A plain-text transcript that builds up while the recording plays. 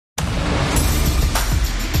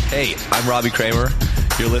Hey, I'm Robbie Kramer.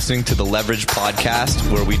 You're listening to the Leverage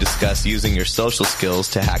Podcast, where we discuss using your social skills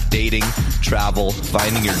to hack dating, travel,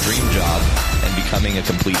 finding your dream job, and becoming a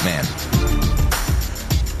complete man.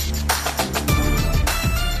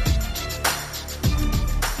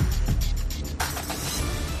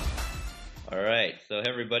 All right, so hey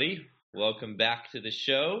everybody, welcome back to the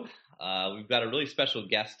show. We've got a really special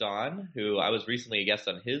guest on who I was recently a guest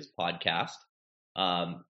on his podcast.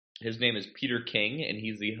 His name is Peter King, and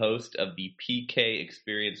he's the host of the PK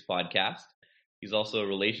Experience podcast. He's also a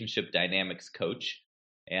relationship dynamics coach,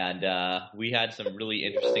 and we had some really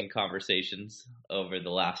interesting conversations over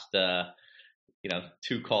the last,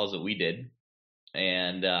 two calls that we did,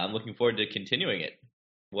 and I'm looking forward to continuing it.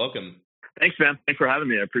 Welcome. Thanks, man. Thanks for having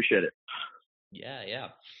me. I appreciate it. Yeah.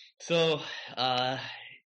 So,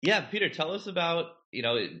 Peter, tell us about,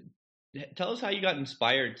 tell us how you got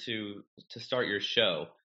inspired to start your show.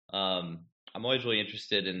 I'm always really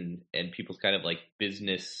interested in people's kind of like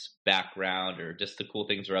business background or just the cool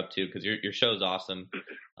things they're up to, because your show is awesome.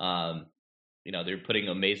 They're putting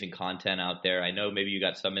amazing content out there. I know maybe you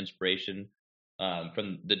got some inspiration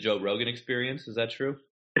from the Joe Rogan experience. Is that true?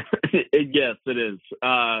 Yes, it is.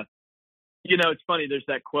 It's funny. There's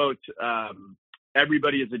that quote,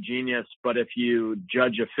 everybody is a genius, but if you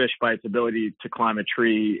judge a fish by its ability to climb a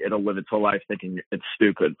tree, it'll live its whole life thinking it's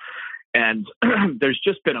stupid. And there's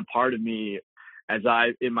just been a part of me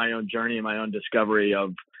in my own journey, in my own discovery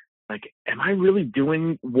of like, am I really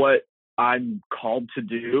doing what I'm called to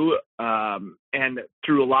do? And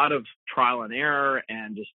through a lot of trial and error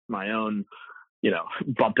and just my own,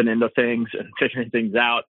 bumping into things and figuring things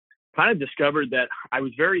out, kind of discovered that I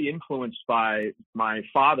was very influenced by my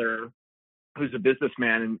father, who's a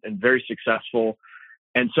businessman and very successful.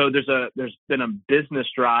 And so there's been a business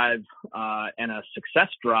drive and a success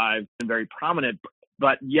drive and very prominent,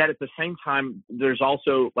 but yet at the same time, there's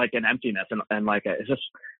also like an emptiness and like, is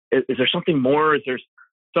there something more? Is there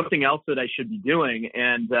something else that I should be doing?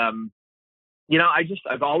 And,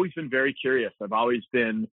 I've always been very curious. I've always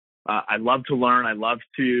been, I love to learn. I love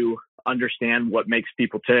to understand what makes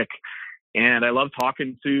people tick. And I love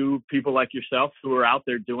talking to people like yourself who are out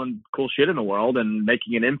there doing cool shit in the world and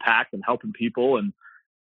making an impact and helping people. And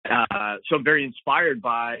so I'm very inspired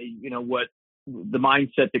by, what the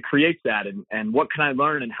mindset that creates that and what can I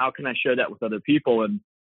learn and how can I share that with other people? And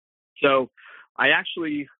so I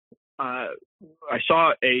actually, I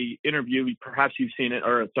saw a interview, perhaps you've seen it,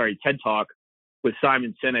 TED Talk with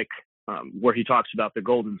Simon Sinek, where he talks about the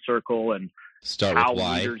golden circle and how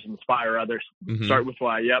leaders inspire others. Mm-hmm. Start with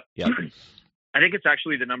why. Yep. I think it's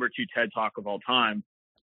actually the number 2 TED Talk of all time.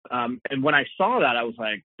 And when I saw that, I was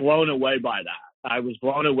like blown away by that. I was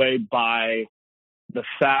blown away by the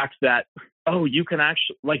fact that, you can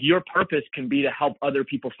actually, like, your purpose can be to help other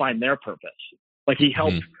people find their purpose. Like he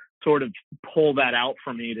helped sort of pull that out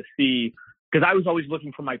for me to see, because I was always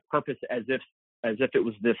looking for my purpose as if it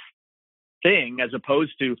was this thing, as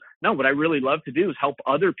opposed to, no, what I really love to do is help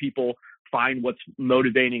other people find what's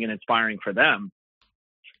motivating and inspiring for them.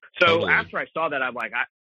 So totally. After I saw that, I'm like,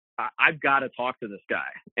 I've got to talk to this guy.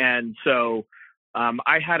 And so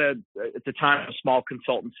I had at the time, a small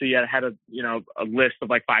consultancy. I had a list of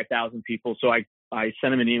like 5,000 people. So I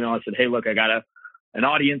sent him an email. I said, hey, look, I got an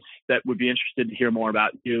audience that would be interested to hear more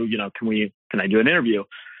about you. Can I do an interview?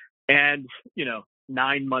 And,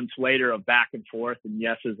 9 months later of back and forth and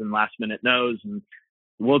yeses and last minute no's, and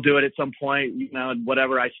we'll do it at some point,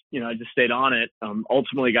 whatever. I just stayed on it.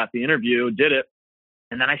 Ultimately got the interview, did it.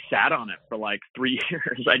 And then I sat on it for like 3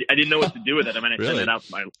 years. I didn't know what to do with it. I mean, I sent it out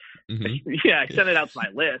to my, sent it out to my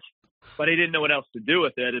list, but I didn't know what else to do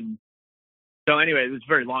with it. And so anyway, it was a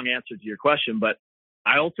very long answer to your question, but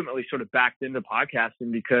I ultimately sort of backed into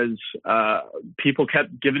podcasting because people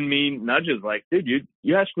kept giving me nudges like, dude,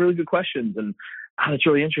 you ask really good questions. And that's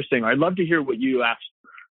really interesting. I'd love to hear what you asked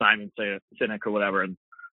Simon Sinek or whatever. And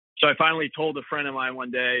so I finally told a friend of mine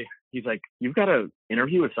one day, he's like, you've got an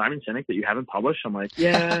interview with Simon Sinek that you haven't published? I'm like,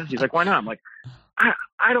 yeah. He's like, why not? I'm like,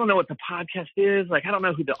 I don't know what the podcast is. Like, I don't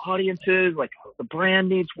know who the audience is. Like, the brand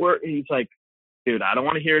needs work. He's like, dude, I don't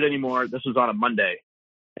want to hear it anymore. This was on a Monday.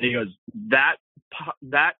 And he goes, that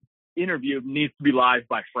interview needs to be live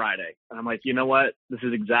by Friday. And I'm like, you know what? This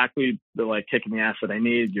is exactly the like kick in the ass that I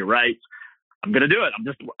need. You're right. I'm going to do it. I'm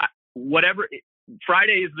just whatever.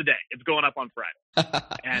 Friday is the day. It's going up on Friday.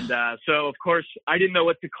 And so, of course, I didn't know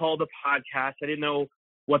what to call the podcast. I didn't know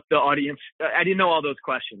what the audience, I didn't know all those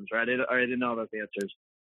questions, right? I didn't know those answers.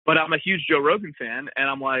 But I'm a huge Joe Rogan fan. And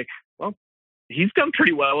I'm like, well, he's done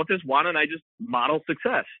pretty well with this. Why don't I just model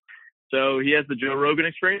success? So he has the Joe Rogan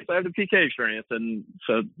experience. I have the PK experience. And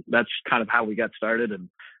so that's kind of how we got started.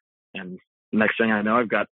 And next thing I know, I've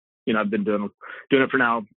got I've been doing it for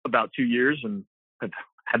now about 2 years, and I've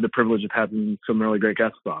had the privilege of having some really great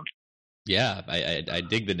guests on. Yeah, I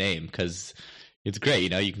dig the name because it's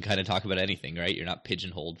great. You can kind of talk about anything, right? You're not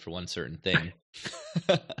pigeonholed for one certain thing.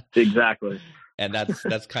 Exactly. And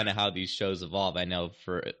that's kind of how these shows evolve. I know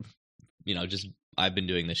I've been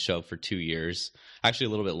doing this show for 2 years, actually a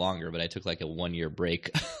little bit longer, but I took like a 1-year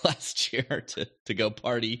break last year to go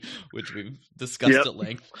party, which we've discussed at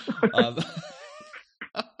length.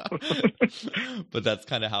 But that's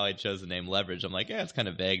kind of how I chose the name Leverage. I'm like, yeah, it's kind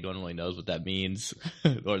of vague. No one really knows what that means,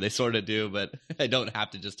 or they sort of do, but I don't have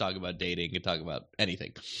to just talk about dating. I can talk about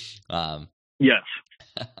anything. Yes.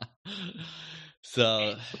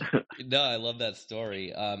 So, no, I love that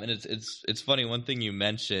story. And it's funny. One thing you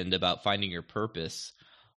mentioned about finding your purpose.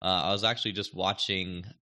 I was actually just watching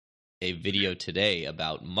a video today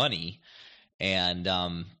about money, and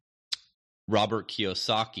Robert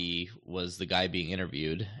Kiyosaki was the guy being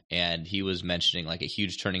interviewed, and he was mentioning like a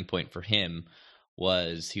huge turning point for him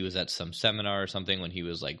was he was at some seminar or something when he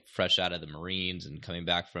was like fresh out of the Marines and coming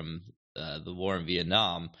back from the war in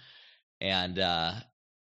Vietnam, and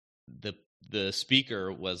the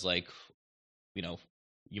speaker was like,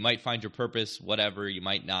 you might find your purpose, whatever, you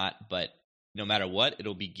might not, but no matter what,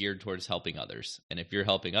 it'll be geared towards helping others. And if you're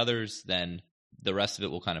helping others, then the rest of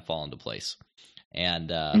it will kind of fall into place.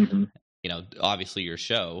 And obviously your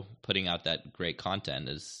show, putting out that great content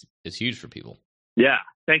is huge for people. Yeah.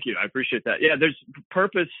 Thank you. I appreciate that. Yeah. There's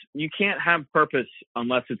purpose. You can't have purpose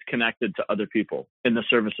unless it's connected to other people, in the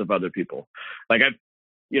service of other people. Like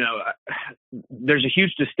there's a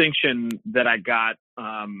huge distinction that I got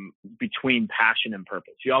between passion and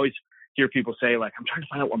purpose. You always hear people say, like, I'm trying to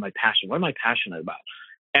find out what am I passionate about?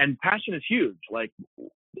 And passion is huge. Like,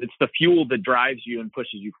 it's the fuel that drives you and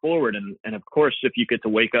pushes you forward. And of course, if you get to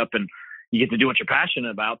wake up and you get to do what you're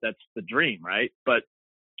passionate about, that's the dream, right? But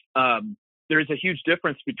there's a huge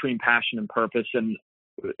difference between passion and purpose. And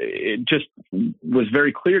it just was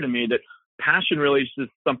very clear to me that passion really is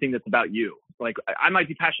just something that's about you. Like, I might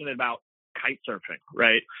be passionate about kite surfing,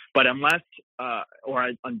 right? But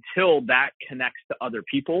until that connects to other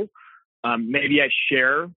people, maybe I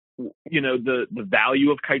share, the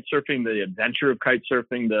value of kite surfing, the adventure of kite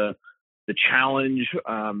surfing, the challenge,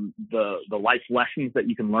 the life lessons that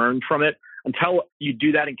you can learn from it. Until you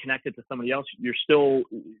do that and connect it to somebody else,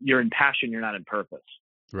 you're in passion, you're not in purpose.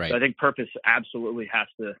 Right. So I think purpose absolutely has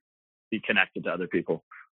to be connected to other people.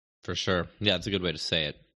 For sure. Yeah, it's a good way to say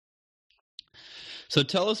it. So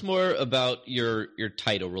tell us more about your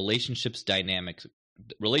title, relationship dynamics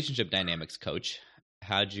coach.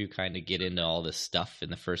 How'd you kind of get into all this stuff in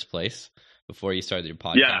the first place before you started your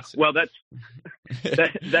podcast? Yeah, well, that's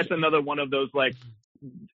another one of those like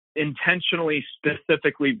intentionally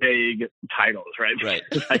specifically vague titles, right? Right.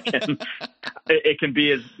 It can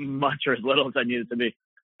be as much or as little as I need it to be.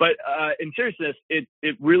 But in seriousness, it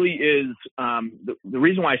really is. The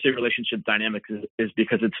reason why I say relationship dynamics is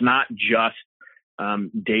because it's not just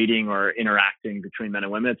dating or interacting between men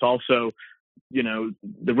and women. It's also,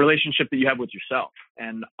 the relationship that you have with yourself.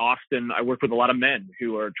 And often I work with a lot of men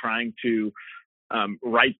who are trying to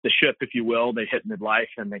right the ship, if you will. They hit midlife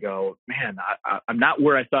and they go, man, I'm not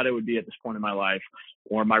where I thought I would be at this point in my life,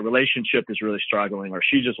 or my relationship is really struggling, or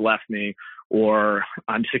she just left me, or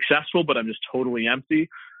I'm successful, but I'm just totally empty.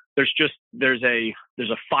 There's a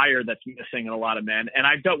fire that's missing in a lot of men. And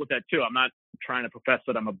I've dealt with that too. I'm not trying to profess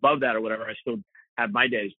that I'm above that or whatever. I still have my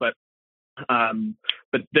days, but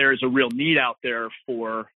there's a real need out there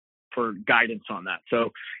for guidance on that.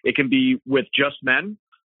 So it can be with just men.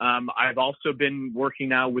 I've also been working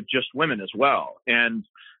now with just women as well, and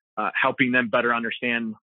helping them better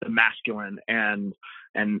understand the masculine and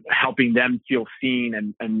helping them feel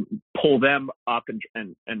seen and pull them up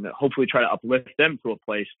and hopefully try to uplift them to a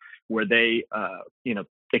place where they,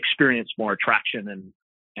 experience more attraction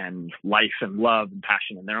and life and love and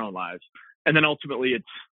passion in their own lives. And then ultimately it's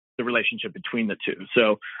the relationship between the two.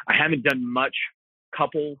 So I haven't done much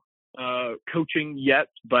couple coaching yet,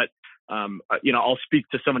 but I'll speak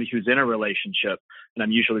to somebody who's in a relationship, and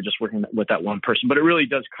I'm usually just working with that one person, but it really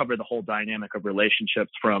does cover the whole dynamic of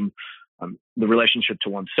relationships, from the relationship to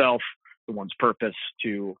oneself, to one's purpose,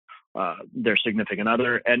 to their significant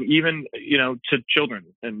other, and even, to children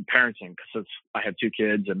and parenting, because I have 2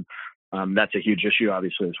 kids, and that's a huge issue,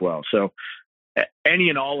 obviously, as well. So any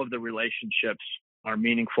and all of the relationships are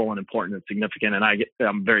meaningful and important and significant, and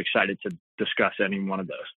I'm very excited to discuss any one of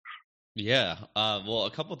those. Yeah. Well,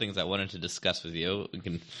 a couple of things I wanted to discuss with you. We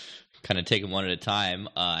can kind of take them one at a time.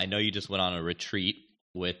 I know you just went on a retreat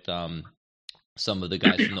with some of the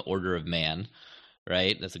guys from the Order of Man.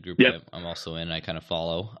 right? That's a group Yep. I'm also in. I kind of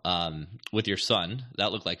follow with your son.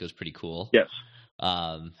 That looked like it was pretty cool. Yes.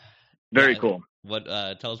 Very Yeah. cool. What?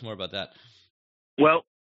 Tell us more about that. Well,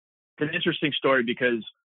 it's an interesting story because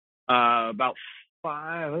about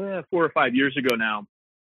 4 or 5 years ago now,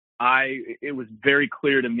 it was very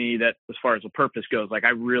clear to me that as far as the purpose goes, like I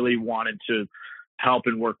really wanted to help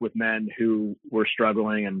and work with men who were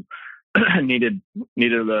struggling and needed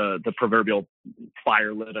the proverbial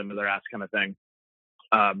fire lit under their ass kind of thing.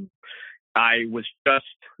 I was just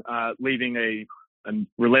leaving a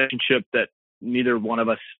relationship that neither one of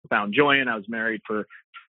us found joy in. I was married for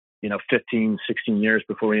 15, 16 years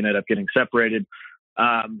before we ended up getting separated.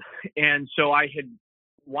 And so I had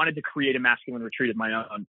wanted to create a masculine retreat of my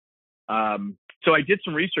own. So I did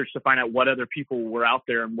some research to find out what other people were out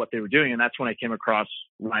there and what they were doing. And that's when I came across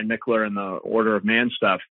Ryan Michler and the Order of Man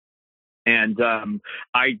stuff. And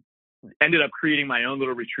I ended up creating my own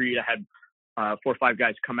little retreat. I had 4 or 5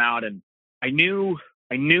 guys come out, and I knew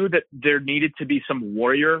that there needed to be some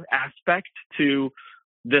warrior aspect to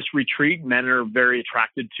this retreat. Men are very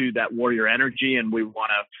attracted to that warrior energy, and we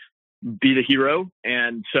want to be the hero.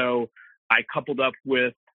 And so I coupled up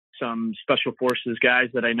with some special forces guys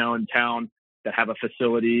that I know in town that have a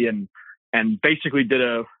facility, and basically did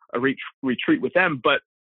a retreat with them. But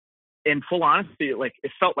in full honesty,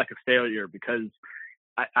 it felt like a failure because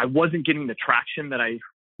I wasn't getting the traction that I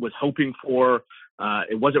was hoping for.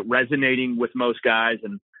 It wasn't resonating with most guys,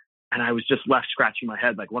 and I was just left scratching my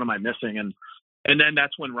head, like, what am I missing? And then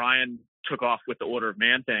that's when Ryan took off with the Order of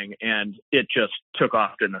Man thing, and it just took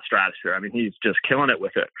off in the stratosphere. I mean, he's just killing it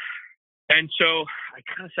with it. And so I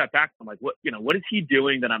kind of sat back. I'm like, what is he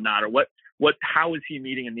doing that I'm not, or how is he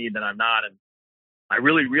meeting a need that I'm not? And I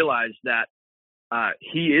really realized that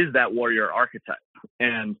he is that warrior archetype,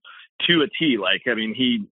 and to a T. Like, I mean,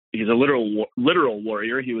 he's a literal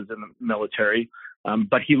warrior. He was in the military,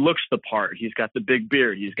 but he looks the part. He's got the big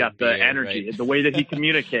beard. He's got the energy, right? The way that he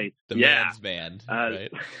communicates. Man's man,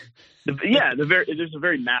 right? There's a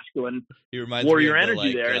very masculine he reminds warrior me of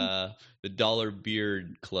energy there. The Dollar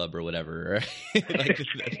Beard Club or whatever, right?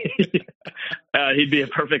 He'd be a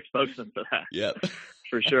perfect spokesman for that. Yep.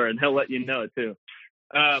 For sure. And he'll let you know it too.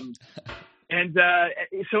 So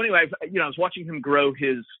anyway, I was watching him grow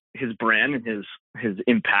his brand and his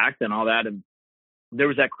impact and all that. And there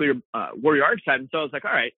was that clear warrior archetype. And so I was like,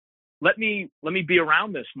 all right, let me be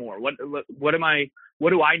around this more. What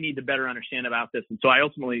do I need to better understand about this? And so I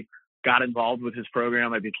ultimately got involved with his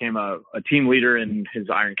program. I became a team leader in his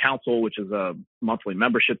Iron Council, which is a monthly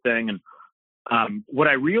membership thing. And what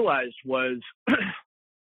I realized was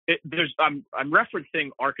I'm referencing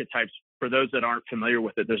archetypes for those that aren't familiar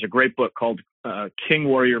with it. There's a great book called King,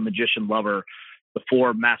 Warrior, Magician, Lover, the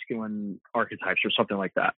 4 masculine archetypes or something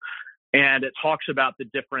like that. And it talks about the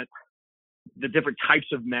different types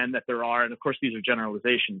of men that there are. And of course, these are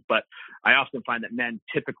generalizations, but I often find that men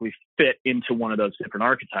typically fit into one of those different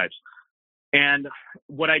archetypes. And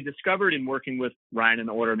what I discovered in working with Ryan and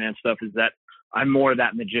the Order of Man stuff is that I'm more of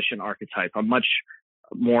that magician archetype. I'm much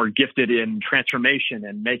more gifted in transformation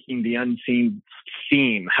and making the unseen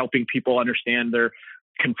seen, helping people understand their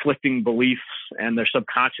conflicting beliefs and their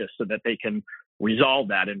subconscious so that they can resolve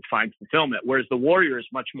that and find fulfillment. Whereas the warrior is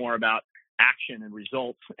much more about action and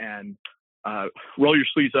results and roll your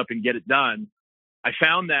sleeves up and get it done. I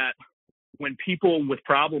found that when people with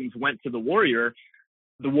problems went to the warrior's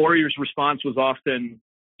response was often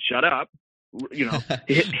shut up,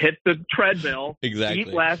 hit the treadmill, exactly. Eat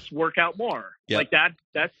less, work out more. Yep. Like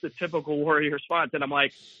that's the typical warrior response. And I'm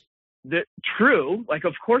like, true. Like,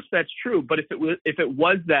 of course that's true. But if it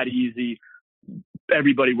was that easy,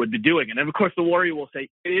 everybody would be doing it. And of course the warrior will say,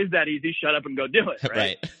 it is that easy. Shut up and go do it.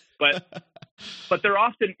 Right. But there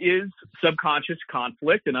often is subconscious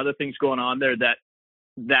conflict and other things going on there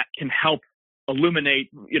that can help illuminate,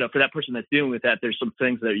 for that person that's dealing with that, there's some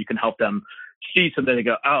things that you can help them see so that they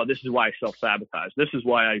go, oh, this is why I self-sabotage. This is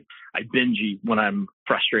why I binge eat when I'm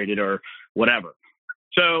frustrated or whatever.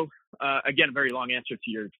 So, again, a very long answer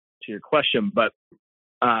to your question, but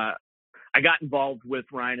I got involved with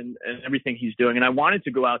Ryan and everything he's doing. And I wanted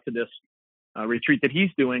to go out to this retreat that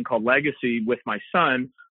he's doing called Legacy with my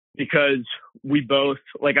son, because we both,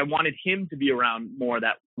 I wanted him to be around more of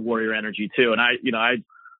that warrior energy too. And I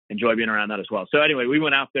enjoy being around that as well. So anyway, we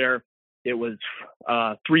went out there. It was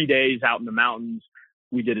 3 days out in the mountains.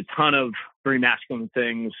 We did a ton of very masculine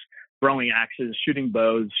things, throwing axes, shooting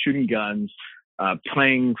bows, shooting guns,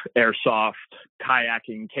 playing airsoft,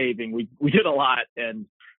 kayaking, caving. We did a lot, and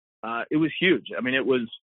it was huge. I mean, it was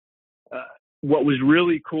what was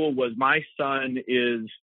really cool was my son is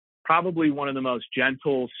probably one of the most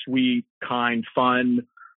gentle, sweet, kind, fun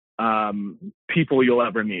people you'll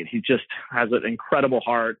ever meet. He just has an incredible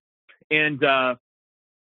heart, and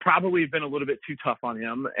probably been a little bit too tough on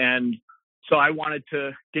him. And so I wanted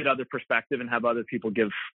to get other perspective and have other people give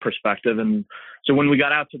perspective. And so when we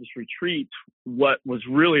got out to this retreat, what was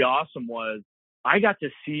really awesome was I got to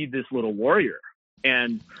see this little warrior.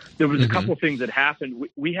 And there was a couple of things that happened.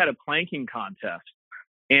 We had a planking contest,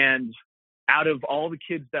 and out of all the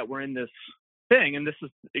kids that were in this thing, and this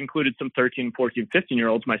included some 13, 14,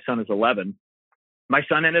 15-year-olds, my son is 11. My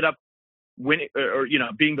son ended up winning, or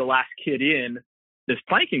being the last kid in this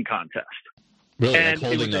planking contest. Really, and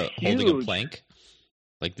like holding a plank,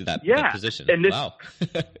 like that position. And wow, you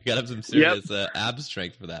gotta have some serious ab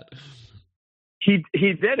strength for that. He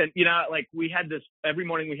did it. Like we had this every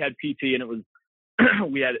morning. We had PT, and it was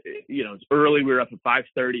we had it was early. We were up at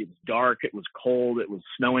 5:30. It was dark. It was cold. It was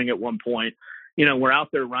snowing at one point. We're out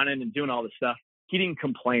there running and doing all this stuff. He didn't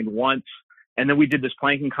complain once. And then we did this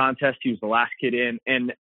planking contest. He was the last kid in,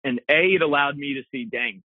 and it allowed me to see,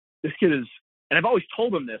 dang, this kid is. And I've always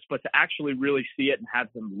told him this, but to actually really see it and have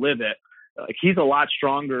him live it, like he's a lot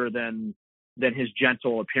stronger than his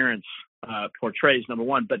gentle appearance portrays, number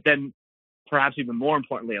one. But then perhaps even more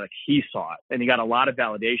importantly, like he saw it and he got a lot of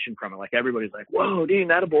validation from it. Like everybody's like, whoa, Dean,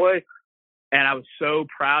 that a boy. And I was so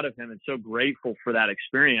proud of him and so grateful for that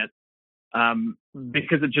experience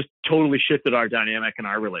because it just totally shifted our dynamic and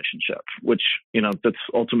our relationship, which, that's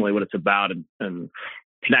ultimately what it's about, and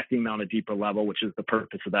connecting on a deeper level, which is the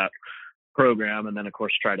purpose of that program. And then of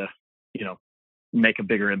course try to make a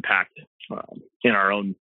bigger impact in our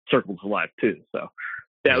own circles of life too. So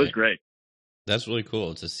it was great. That's really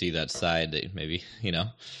cool to see that side that maybe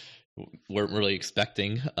weren't really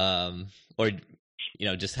expecting, or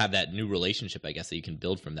just have that new relationship, I guess, that you can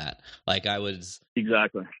build from that. Like I was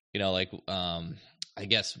exactly I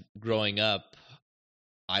guess growing up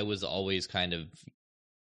I was always kind of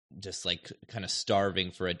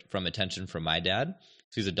starving from attention from my dad.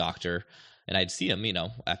 He's a doctor, and I'd see him,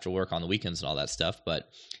 after work on the weekends and all that stuff. But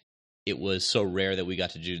it was so rare that we got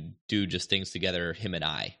to do just things together, him and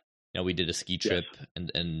I. We did a ski trip,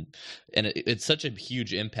 and it's such a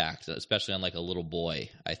huge impact, especially on like a little boy.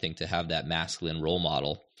 I think to have that masculine role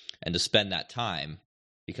model and to spend that time,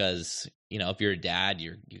 because if you're a dad,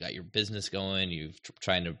 you got your business going, you're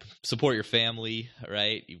trying to support your family,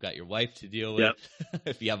 right? You've got your wife to deal with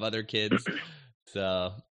if you have other kids.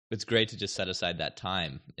 So it's great to just set aside that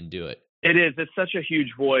time and do it. It is. It's such a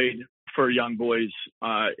huge void for young boys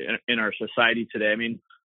in our society today. I mean,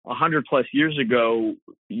 100 plus years ago,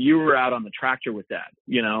 you were out on the tractor with dad,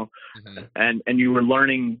 and you were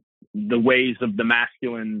learning the ways of the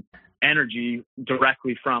masculine energy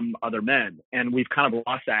directly from other men. And we've kind of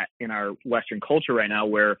lost that in our Western culture right now,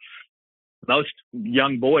 where most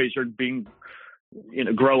young boys are being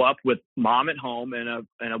grow up with mom at home and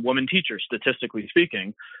a woman teacher, statistically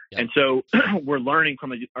speaking. Yep. And so we're learning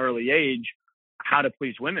from an early age how to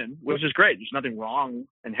please women, which is great. There's nothing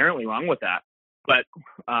inherently wrong with that. But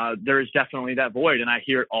there is definitely that void. And I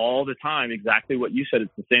hear it all the time, exactly what you said.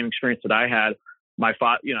 It's the same experience that I had. My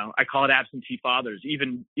father, I call it absentee fathers,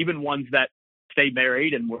 even ones that stayed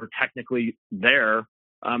married and were technically there.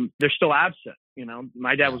 They're still absent.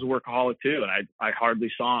 My dad was a workaholic too, and I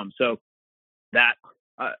hardly saw him. So that,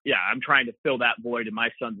 I'm trying to fill that void in my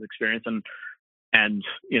son's experience. And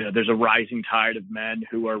there's a rising tide of men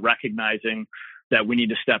who are recognizing that we need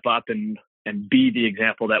to step up and be the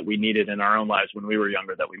example that we needed in our own lives when we were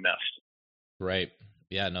younger that we missed. Right.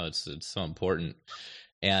 Yeah, no, it's so important.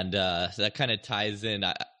 And so that kind of ties in.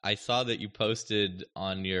 I saw that you posted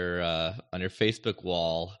on your Facebook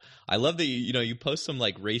wall. I love that you post some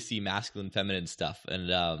like racy, masculine, feminine stuff,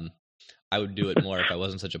 and I would do it more if I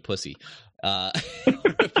wasn't such a pussy.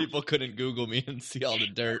 If people couldn't Google me and see all the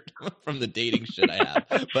dirt from the dating shit I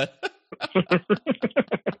have, but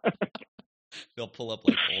they'll pull up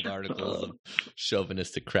like old articles of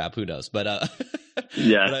chauvinistic crap. Who knows? But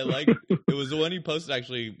yeah. But I like it was the one you posted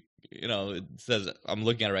actually. It says, I'm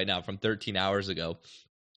looking at it right now, from 13 hours ago.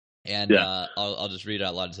 And I'll just read it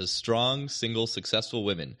out loud. It says, strong, single, successful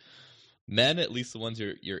women. Men, at least the ones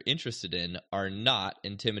you're interested in, are not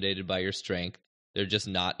intimidated by your strength. They're just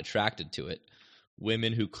not attracted to it.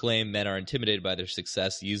 Women who claim men are intimidated by their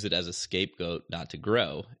success use it as a scapegoat not to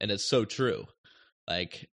grow. And it's so true. And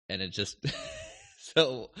it just...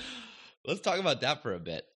 So let's talk about that for a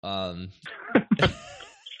bit.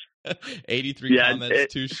 83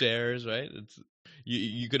 comments, 2 shares, right? It's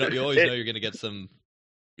you always know you're going to get some,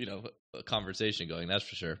 a conversation going. That's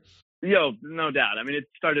for sure. No doubt. I mean, it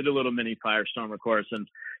started a little mini firestorm, of course, and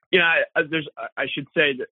I should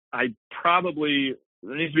say that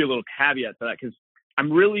there needs to be a little caveat to that, because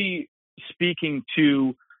I'm really speaking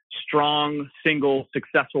to strong, single,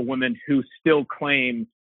 successful women who still claim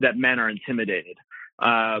that men are intimidated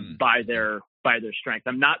by their strength.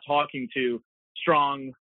 I'm not talking to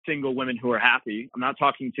strong, single women who are happy. I'm not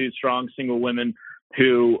talking to strong, single women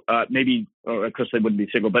who maybe, or of course they wouldn't be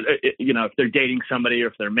single, but if they're dating somebody or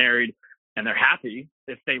if they're married and they're happy,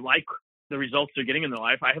 if they like the results they're getting in their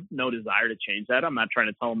life, I have no desire to change that. I'm not trying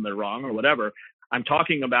to tell them they're wrong or whatever. I'm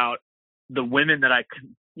talking about the women that I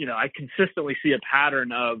consistently see a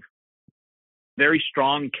pattern of very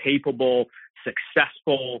strong, capable,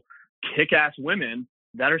 successful, kick-ass women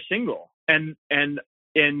that are single. And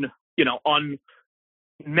on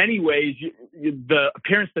many ways, the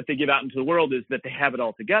appearance that they give out into the world is that they have it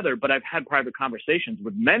all together. But I've had private conversations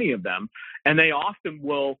with many of them, and they often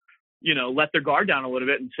will, let their guard down a little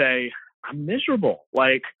bit and say, I'm miserable.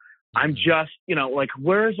 Like, I'm just,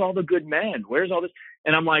 where's all the good men? Where's all this?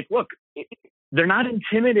 And I'm like, look, they're not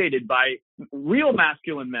intimidated by real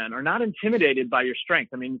masculine men are not intimidated by your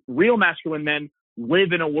strength. I mean, real masculine men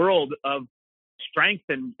live in a world of strength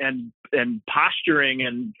and posturing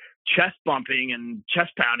and chest bumping and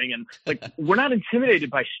chest pounding. And like, we're not intimidated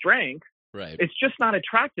by strength. Right. It's just not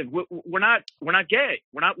attractive. We're not gay.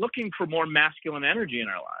 We're not looking for more masculine energy in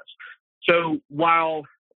our lives. So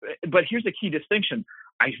but here's the key distinction.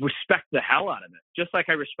 I respect the hell out of it. Just like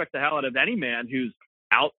I respect the hell out of any man who's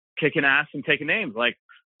out kicking ass and taking names. Like,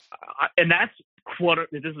 and that's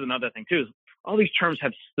this is another thing too, is all these terms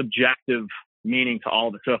have subjective meaning to all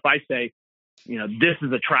of it. So if I say, this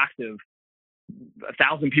is attractive,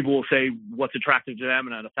 1,000 people will say what's attractive to them,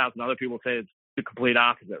 and 1,000 other people will say it's the complete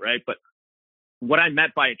opposite, right? But what I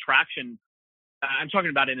meant by attraction, I'm talking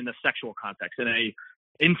about it in a sexual context, in a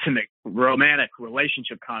intimate, romantic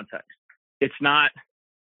relationship context. It's not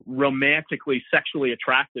romantically, sexually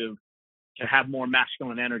attractive to have more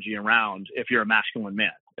masculine energy around if you're a masculine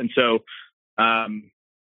man. And so,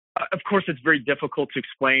 of course, it's very difficult to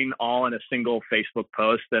explain all in a single Facebook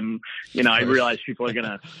post. And, I realize people are going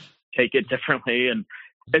to take it differently. And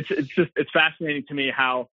it's fascinating to me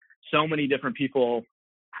how so many different people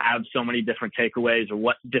have so many different takeaways or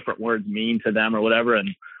what different words mean to them or whatever.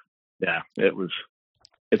 And yeah,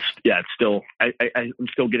 I'm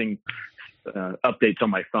still getting updates on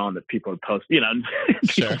my phone that people are posting,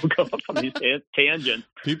 Sure. people go up on these tangents.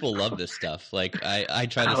 People love this stuff. Like I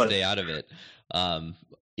try to stay out of it. And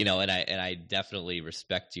I definitely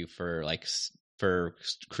respect you for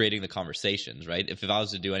creating the conversations, right? If I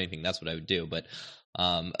was to do anything, that's what I would do. But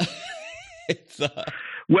it's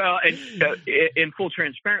well, in full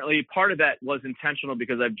transparency, part of that was intentional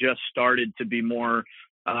because I've just started to be more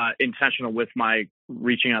intentional with my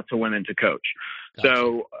reaching out to women to coach. Gotcha.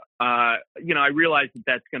 So, I realize that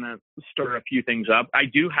that's going to stir a few things up. I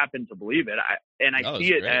do happen to believe it. I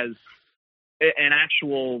see it as an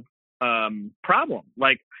actual problem.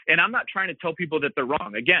 And I'm not trying to tell people that they're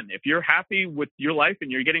wrong. Again, if you're happy with your life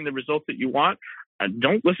and you're getting the results that you want,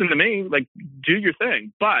 don't listen to me. Like, do your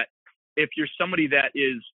thing. But if you're somebody that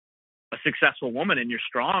is a successful woman and you're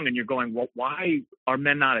strong and you're going, well, why are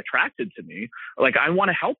men not attracted to me? Like, I want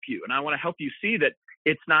to help you, and I want to help you see that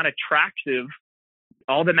it's not attractive.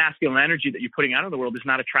 All the masculine energy that you're putting out in the world is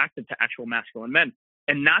not attractive to actual masculine men.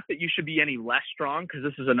 And not that you should be any less strong, because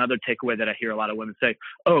this is another takeaway that I hear a lot of women say,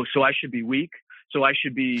 oh, so I should be weak, so I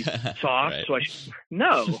should be soft, right. so I should...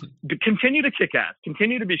 No, continue to kick ass,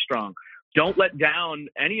 continue to be strong. Don't let down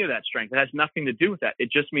any of that strength. It has nothing to do with that.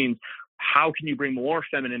 It just means, how can you bring more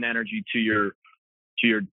feminine energy to your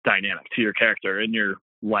dynamic, to your character in your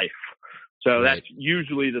life? So right. That's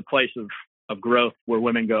usually the place of growth where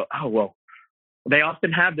women go, oh, well, they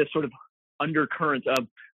often have this sort of undercurrent of,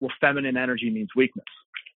 well, feminine energy means weakness.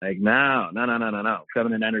 Like, no.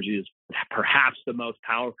 Feminine energy is perhaps the most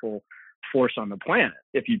powerful force on the planet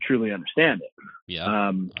if you truly understand it.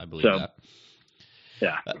 Yeah, I believe that.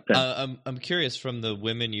 Yeah. I'm curious, from the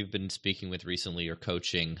women you've been speaking with recently or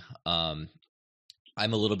coaching, I'm a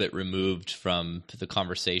little bit removed from the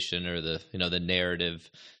conversation or the narrative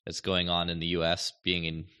that's going on in the U.S.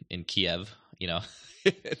 being in Kiev.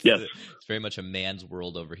 It's very much a man's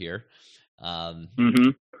world over here.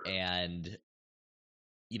 And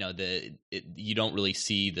you don't really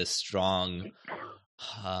see the strong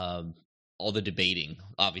all the debating.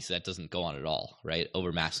 Obviously that doesn't go on at all, right?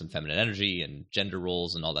 Over masculine, feminine energy and gender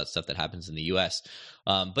roles and all that stuff that happens in the US.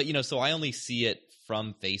 But so I only see it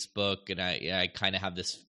from Facebook, and I kind of have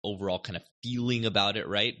this overall kind of feeling about it,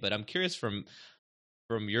 right? But I'm curious from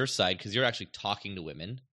your side, because you're actually talking to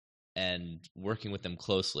women and working with them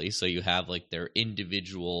closely, so you have like their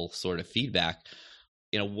individual sort of feedback.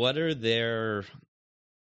 What are their,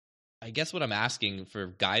 I guess what I'm asking for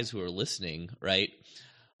guys who are listening, right?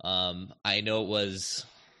 I know it was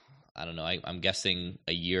I don't know, I'm guessing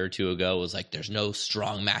a year or two ago was like, there's no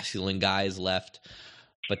strong masculine guys left.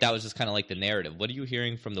 But that was just kind of like the narrative. What are you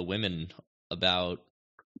hearing from the women about,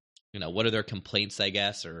 what are their complaints, I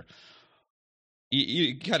guess, or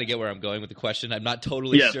you kind of get where I'm going with the question. I'm not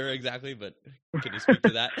totally sure exactly, but can you speak to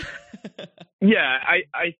that? Yeah,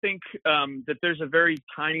 I think that there's a very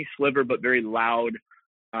tiny sliver, but very loud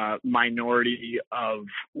minority of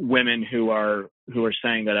women who are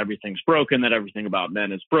saying that everything's broken, that everything about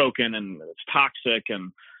men is broken and it's toxic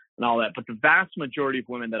and all that. But the vast majority of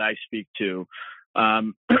women that I speak to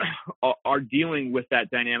are dealing with that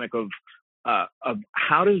dynamic of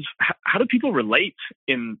how do people relate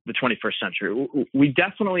in the 21st century? We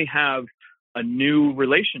definitely have a new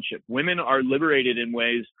relationship. Women are liberated in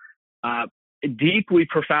ways, deeply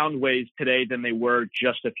profound ways today than they were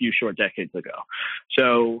just a few short decades ago.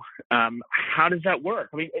 So how does that work?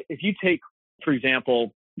 I mean, if you take, for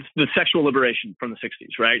example, the sexual liberation from the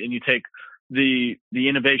 60s, right? And you take the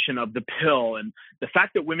innovation of the pill and the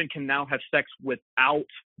fact that women can now have sex without,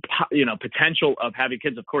 potential of having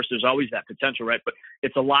kids. Of course, there's always that potential, right? But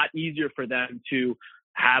it's a lot easier for them to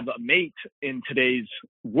have a mate in today's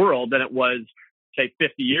world than it was, say,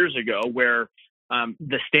 50 years ago, where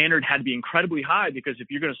the standard had to be incredibly high, because if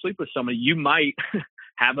you're going to sleep with somebody, you might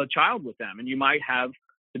have a child with them and you might have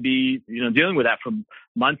to be, dealing with that for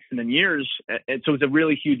months and then years. And so it's a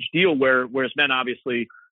really huge deal whereas men, obviously,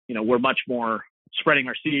 we're much more spreading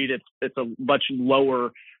our seed. It's a much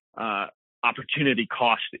lower opportunity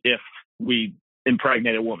cost if we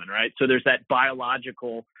impregnate a woman, right? So there's that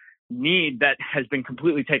biological need that has been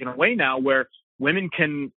completely taken away now, where women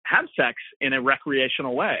can have sex in a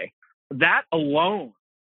recreational way. That alone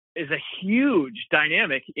is a huge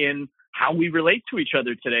dynamic in how we relate to each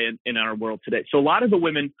other today in our world today. So a lot of the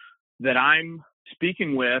women that I'm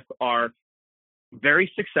speaking with are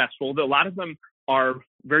very successful. A lot of them are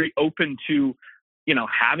very open to,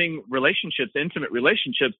 having relationships, intimate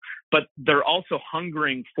relationships, but they're also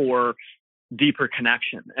hungering for deeper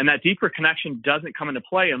connection. And that deeper connection doesn't come into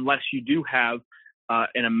play unless you do have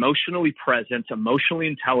an emotionally present, emotionally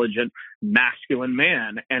intelligent, masculine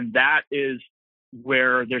man. And that is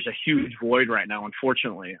where there's a huge void right now,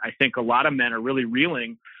 unfortunately. I think a lot of men are really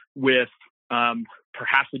reeling with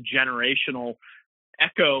perhaps a generational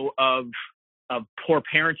echo of poor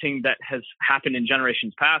parenting that has happened in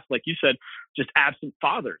generations past. Like you said, just absent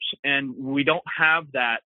fathers. And we don't have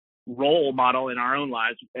that role model in our own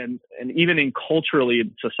lives. And even in culturally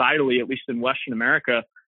and societally, at least in Western America,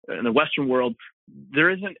 in the Western world, there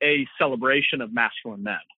isn't a celebration of masculine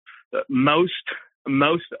men. Most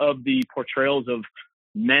of the portrayals of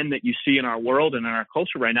men that you see in our world and in our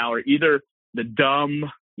culture right now are either the dumb,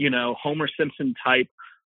 Homer Simpson type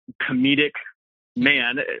comedic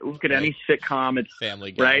man. Look at any sitcom, it's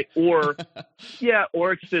Family Guy, right? Or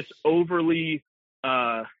or it's this overly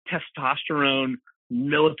testosterone,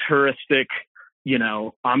 militaristic,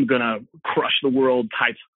 I'm gonna crush the world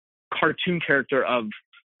type cartoon character of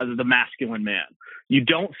the masculine man. You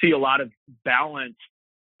don't see a lot of balanced,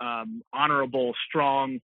 honorable,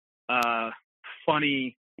 strong,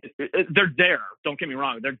 funny. They're there. Don't get me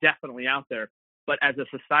wrong. They're definitely out there. But as a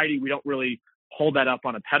society, we don't really hold that up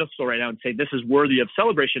on a pedestal right now and say this is worthy of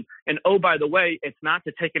celebration. And oh, by the way, it's not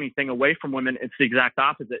to take anything away from women. It's the exact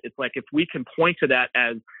opposite. It's like, if we can point to that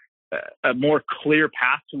as a more clear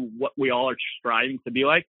path to what we all are striving to be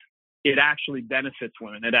like, it actually benefits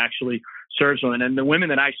women. It actually serves women. And the women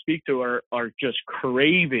that I speak to are just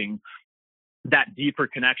craving that deeper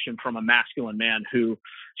connection from a masculine man so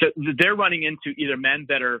they're running into either men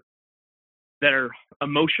that are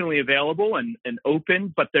emotionally available and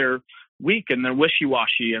open, but they're weak and they're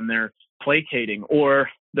wishy-washy and they're placating, or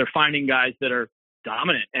they're finding guys that are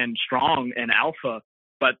dominant and strong and alpha,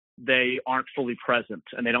 but they aren't fully present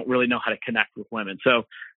and they don't really know how to connect with women. So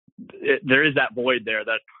there is that void there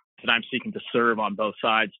that I'm seeking to serve on both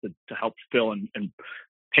sides to help fill and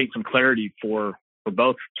paint some clarity for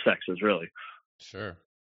both sexes, really. Sure.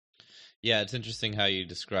 Yeah, it's interesting how you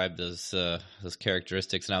describe those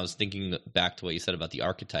characteristics, and I was thinking back to what you said about the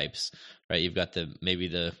archetypes, right? You've got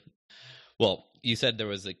you said there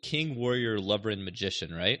was a king, warrior, lover, and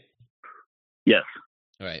magician, right? Yes.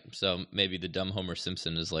 All right, so maybe the dumb Homer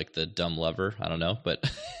Simpson is like the dumb lover. I don't know, but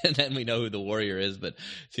and then we know who the warrior is. But it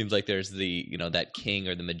seems like there's the that king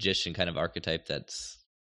or the magician kind of archetype that's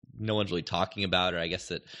no one's really talking about, or I guess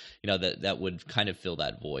that that would kind of fill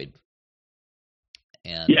that void.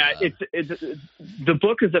 And it's the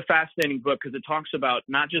book is a fascinating book because it talks about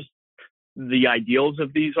not just the ideals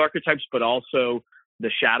of these archetypes, but also the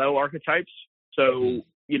shadow archetypes. So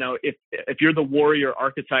if you're the warrior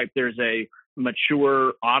archetype, there's a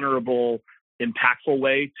mature, honorable, impactful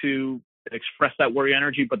way to express that warrior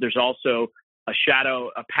energy, but there's also a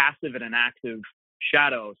passive and an active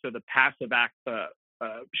shadow. So the passive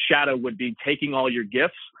shadow would be taking all your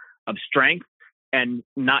gifts of strength and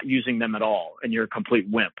not using them at all, and you're a complete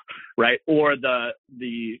wimp, right? Or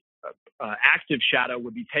the active shadow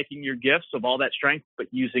would be taking your gifts of all that strength, but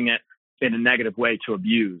using it in a negative way to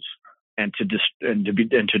abuse and to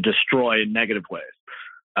destroy in negative ways.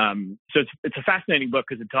 So it's a fascinating book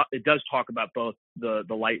because it does talk about both the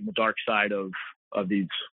light and the dark side of these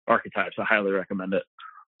archetypes. I highly recommend it.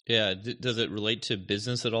 Yeah. Does it relate to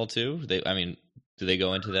business at all too? Do they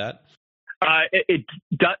go into that?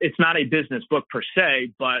 It's not a business book per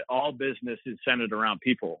se, but all business is centered around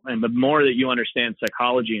people. And the more that you understand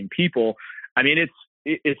psychology and people, I mean,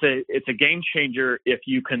 it's a game changer if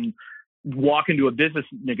you can walk into a business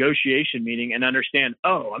negotiation meeting and understand,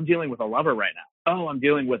 oh, I'm dealing with a lover right now. Oh, I'm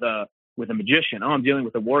dealing with a magician. Oh, I'm dealing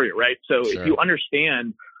with a warrior, right? So Sure. If you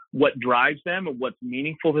understand what drives them and what's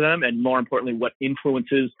meaningful to them, and more importantly, what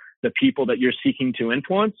influences the people that you're seeking to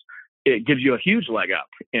influence, it gives you a huge leg up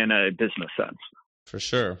in a business sense. For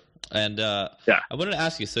sure. And yeah. I wanted to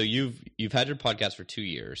ask you, so you've had your podcast for 2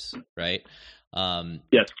 years, right?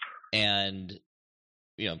 Yes. And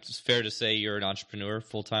it's fair to say you're an entrepreneur,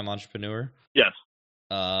 full-time entrepreneur. Yes.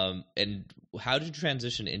 And how did you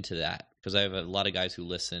transition into that? Because I have a lot of guys who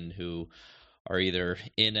listen who are either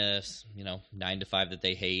in a 9 to 5 that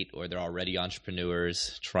they hate, or they're already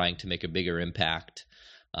entrepreneurs trying to make a bigger impact,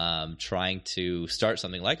 trying to start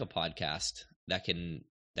something like a podcast that can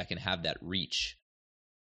have that reach.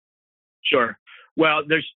 Sure. Well,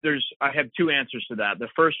 I have two answers to that. The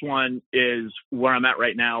first one is where I'm at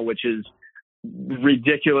right now, which is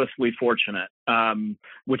ridiculously fortunate,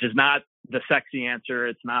 which is not the sexy answer.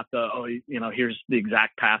 It's not here's the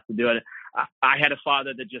exact path to do it. I had a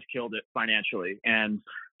father that just killed it financially, and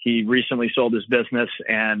he recently sold his business,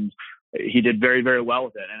 and he did very, very well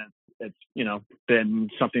with it. And it's been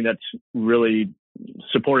something that's really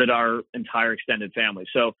supported our entire extended family.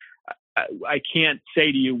 So I can't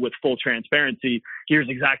say to you with full transparency, here's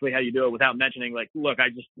exactly how you do it, without mentioning, like, look, I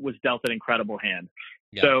just was dealt an incredible hand.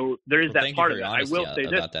 Yeah. So there is that part of it. I will say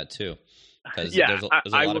this about that too, because there's a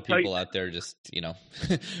lot of people out there just,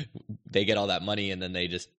 they get all that money and then they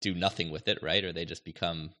just do nothing with it, right? Or they just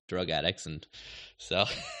become drug addicts. And so,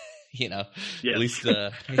 yes. At least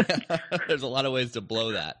there's a lot of ways to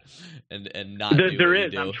blow that and not do there what is.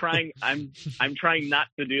 you do. I'm trying not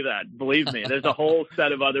to do that. Believe me, there's a whole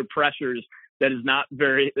set of other pressures that is not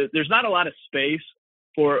there's not a lot of space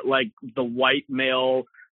for like the white male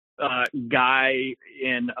guy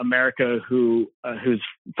in America whose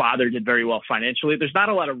father did very well financially. There's not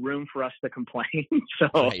a lot of room for us to complain. So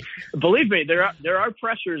right. Believe me, there are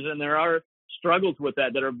pressures and there are struggles with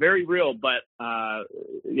that are very real, but I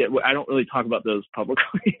don't really talk about those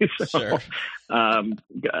publicly. So sure.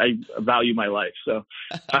 I value my life. So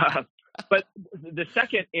but the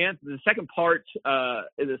second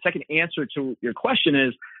answer to your question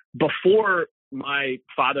is, before my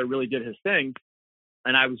father really did his thing,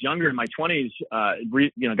 and I was younger in my 20s,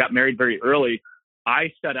 got married very early,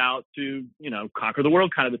 I set out to, conquer the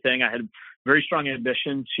world kind of a thing. I had very strong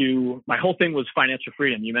ambition my whole thing was financial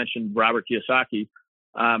freedom. You mentioned Robert Kiyosaki.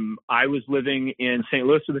 I was living in St.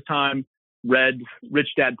 Louis at the time, read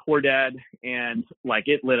Rich Dad, Poor Dad, and like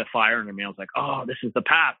it lit a fire under me. I was like, oh, this is the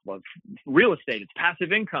path of real estate. It's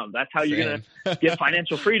passive income. That's how you're going to get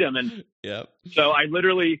financial freedom. And yep. So I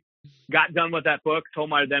literally got done with that book, told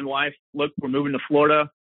my then wife, look, we're moving to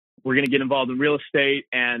Florida. We're going to get involved in real estate.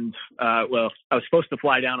 And, I was supposed to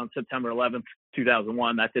fly down on September 11th,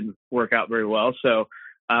 2001. That didn't work out very well. So,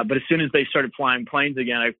 but as soon as they started flying planes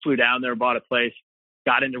again, I flew down there, bought a place,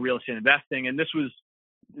 got into real estate investing. And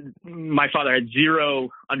my father had zero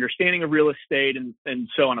understanding of real estate. And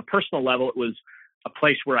so on a personal level, it was a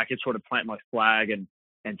place where I could sort of plant my flag and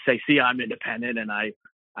say, see, I'm independent. And I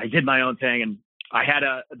did my own thing. And I had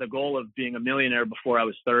the goal of being a millionaire before I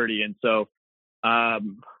was 30. And so,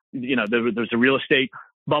 there was a real estate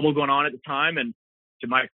bubble going on at the time. And to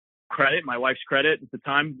my wife's credit at the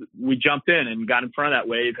time, we jumped in and got in front of that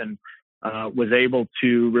wave and was able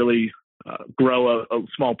to really grow a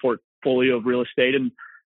small portfolio of real estate, and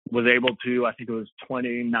was able to, I think it was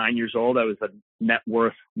 29 years old, I was a net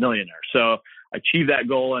worth millionaire. So I achieved that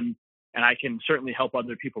goal, and I can certainly help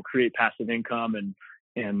other people create passive income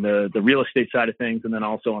and the real estate side of things, and then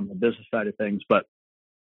also on the business side of things. But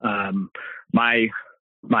my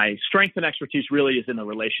strength and expertise really is in the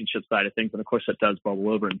relationship side of things. And of course that does bubble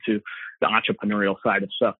over into the entrepreneurial side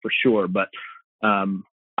of stuff for sure. But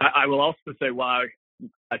I will also say, while I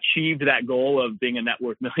achieved that goal of being a net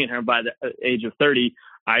worth millionaire by the age of 30,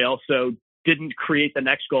 I also didn't create the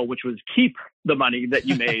next goal, which was keep the money that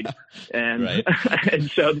you made. And, Right. and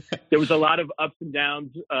so there was a lot of ups and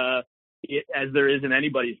downs, as there is in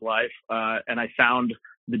anybody's life. And I found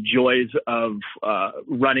the joys of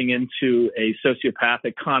running into a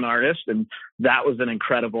sociopathic con artist. And that was an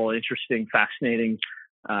incredible, interesting, fascinating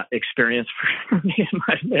experience for me and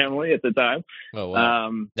my family at the time. Oh,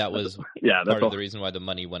 wow. That was part of the reason why the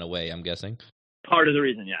money went away, I'm guessing. Part of the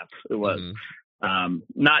reason, yes, it was. Mm-hmm.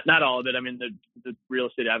 Not all of it. I mean, the real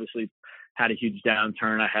estate obviously had a huge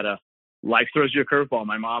downturn. I had life throws you a curveball.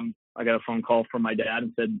 I got a phone call from my dad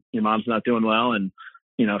and said, your mom's not doing well. And,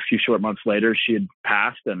 a few short months later, she had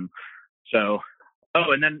passed. And so,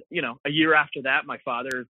 and then, a year after that, my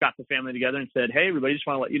father got the family together and said, hey, everybody, just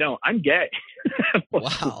want to let you know, I'm gay.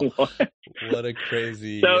 Wow. What a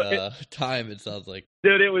crazy time it sounds like.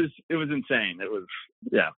 Dude, it was insane. It was,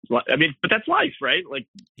 yeah. I mean, but that's life, right? Like,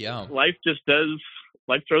 yeah, life throws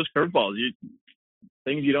curveballs.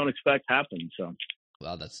 Things you don't expect happen. So.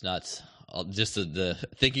 Wow, that's nuts. Just the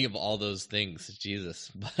thinking of all those things,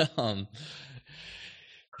 Jesus.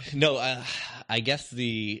 No, I guess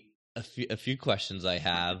a few questions I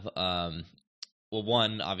have. Well,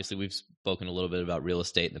 one, obviously, we've spoken a little bit about real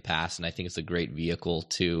estate in the past, and I think it's a great vehicle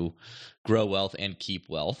to grow wealth and keep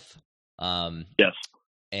wealth. Yes.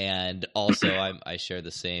 And also, I share the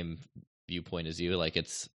same viewpoint as you. Like,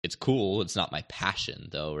 it's cool. It's not my passion,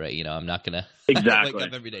 though, right? I'm not gonna wake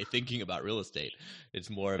up every day thinking about real estate. It's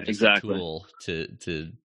more of just a tool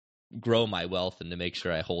to grow my wealth and to make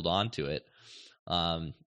sure I hold on to it.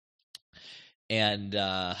 And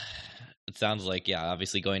it sounds like,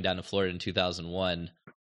 obviously going down to Florida in 2001,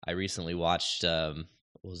 I recently watched, what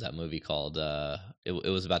was that movie called? It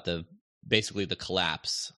was about basically the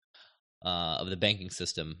collapse of the banking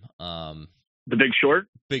system. The Big Short?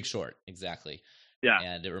 Big Short, exactly. Yeah.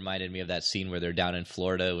 And it reminded me of that scene where they're down in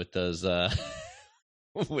Florida with those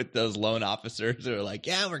with those loan officers who are like,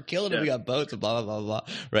 yeah, we're killing it. We got boats and blah, blah, blah,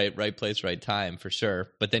 blah. Right place, right time, for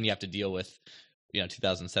sure. But then you have to deal with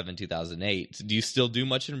 2007, 2008. Do you still do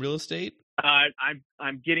much in real estate?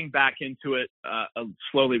 I'm getting back into it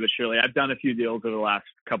slowly but surely. I've done a few deals over the last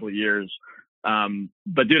couple of years.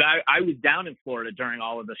 But dude, I was down in Florida during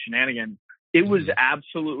all of the shenanigans. It was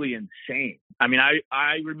absolutely insane. I mean,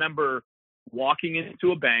 I remember walking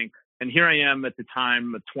into a bank, and here I am at the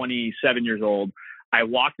time, 27 years old. I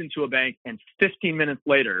walked into a bank, and 15 minutes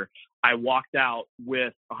later, I walked out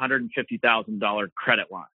with $150,000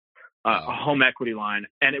 credit line. A home equity line.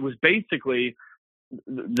 And it was basically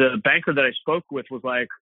the banker that I spoke with was like,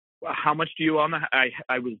 how much do you own? I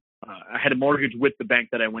had a mortgage with the bank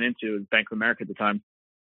that I went into, Bank of America at the time.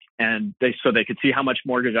 And they could see how much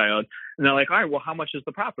mortgage I owed. And they're like, all right, well, how much is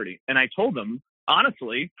the property? And I told them,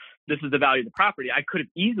 honestly, this is the value of the property. I could have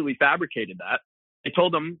easily fabricated that. I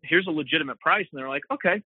told them, here's a legitimate price. And they're like,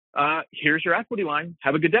 okay, here's your equity line.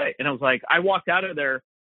 Have a good day. And I was like, I walked out of there,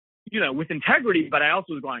 with integrity, but I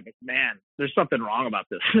also was going, man, there's something wrong about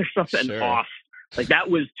this. There's something off. Like, that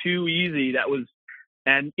was too easy. That was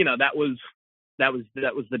the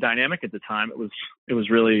dynamic at the time. It was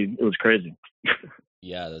crazy.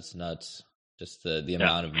 Yeah, that's nuts. Just the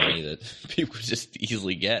amount of money that people could just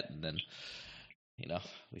easily get. And then,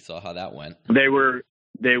 we saw how that went. They were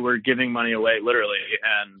giving money away literally.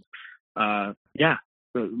 And,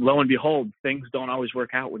 lo and behold, things don't always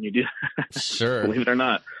work out when you do that. Sure. Believe it or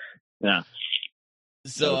not. Yeah.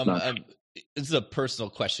 So this is a personal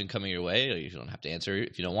question coming your way. You don't have to answer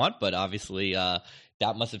if you don't want, but obviously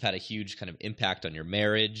that must have had a huge kind of impact on your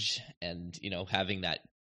marriage and, having that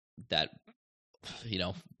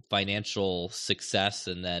financial success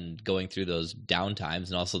and then going through those downtimes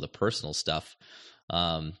and also the personal stuff.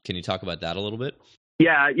 Can you talk about that a little bit?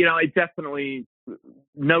 Yeah. It definitely,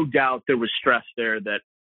 no doubt there was stress there that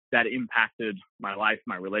impacted my life,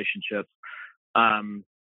 my relationships.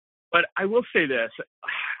 But I will say this,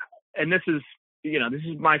 and this is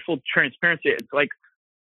my full transparency. It's like,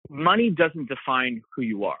 money doesn't define who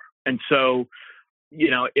you are. And so,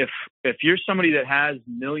 if you're somebody that has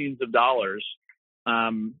millions of dollars,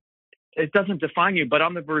 it doesn't define you. But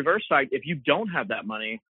on the reverse side, if you don't have that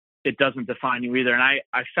money, it doesn't define you either. And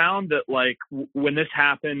I found that, like, when this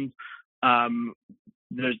happened,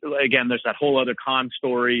 there's that whole other con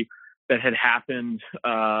story that had happened,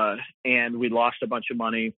 and we lost a bunch of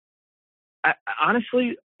money.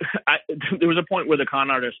 Honestly, there was a point where the con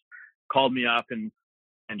artist called me up and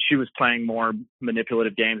she was playing more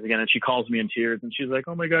manipulative games again. And she calls me in tears and she's like,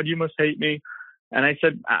 oh my God, you must hate me. And I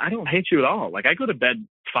said, I don't hate you at all. Like, I go to bed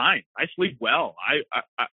fine. I sleep well. I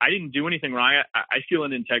didn't do anything wrong. I feel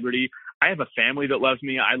in integrity. I have a family that loves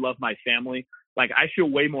me. I love my family. Like, I feel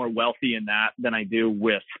way more wealthy in that than I do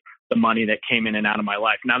with the money that came in and out of my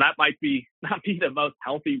life. Now that might not be the most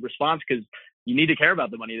healthy response, because you need to care about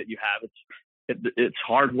the money that you have. It's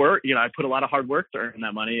hard work. I put a lot of hard work to earn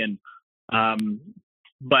that money. And,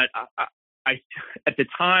 but I at the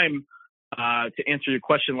time, to answer your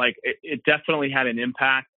question, like it definitely had an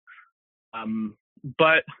impact.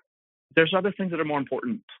 But there's other things that are more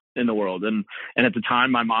important in the world. And at the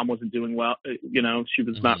time my mom wasn't doing well, she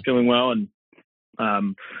was not feeling well. And,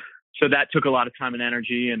 so that took a lot of time and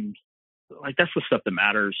energy, and like, that's the stuff that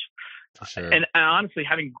matters. For sure. And honestly,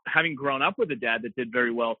 having grown up with a dad that did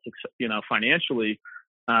very well, financially,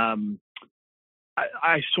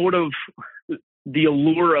 I sort of, the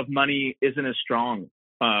allure of money isn't as strong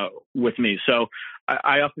with me. So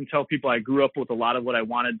I often tell people I grew up with a lot of what I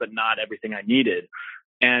wanted, but not everything I needed.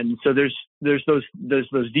 And so there's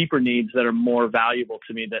those deeper needs that are more valuable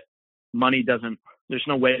to me that money doesn't. There's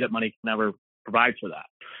no way that money can ever provide for that.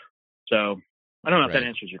 So I don't know if that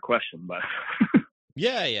answers your question, but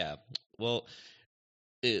yeah. Well,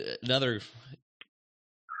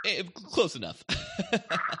 close enough.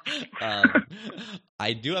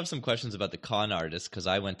 I do have some questions about the con artist, because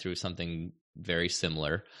I went through something very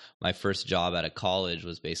similar. My first job out of college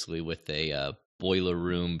was basically with a boiler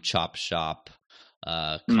room chop shop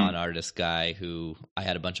con artist guy who I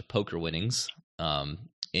had a bunch of poker winnings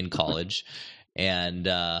in college, and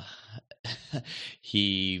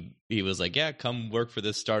he was like, yeah, come work for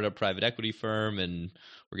this startup private equity firm, and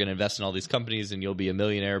we're going to invest in all these companies, and you'll be a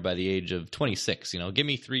millionaire by the age of 26. Give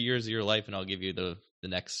me 3 years of your life and I'll give you the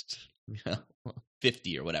next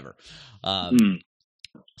 50 or whatever.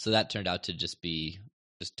 So that turned out to just be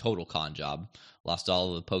just total con job. Lost all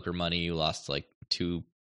of the poker money, lost like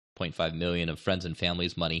 $2.5 million of friends and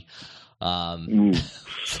family's money.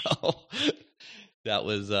 So that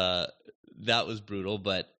was brutal.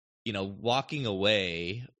 But, walking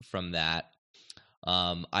away from that,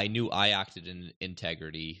 I knew I acted in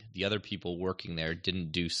integrity. The other people working there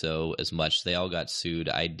didn't do so as much. They all got sued.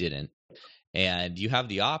 I didn't. And you have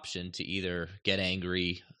the option to either get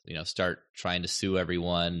angry, start trying to sue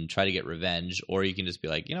everyone, try to get revenge, or you can just be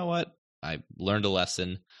like, you know what? I learned a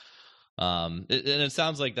lesson. And it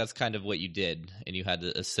sounds like that's kind of what you did, and you had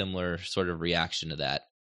a similar sort of reaction to that.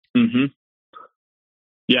 Mm-hmm.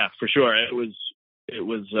 Yeah, for sure. It was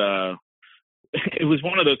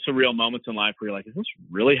one of those surreal moments in life where you're like, is this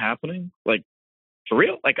really happening? Like, for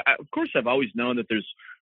real? Like, of course I've always known that there's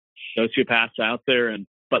sociopaths out there,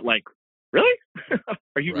 but like, really?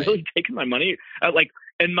 Are you really taking my money?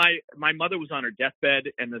 And my mother was on her deathbed,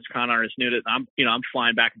 and this con artist knew that. I'm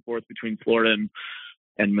flying back and forth between Florida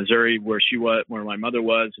and Missouri, where my mother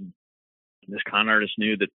was, and this con artist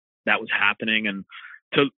knew that was happening. And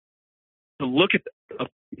to look at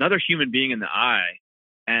another human being in the eye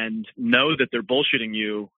and know that they're bullshitting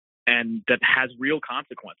you, and that has real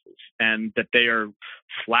consequences, and that they are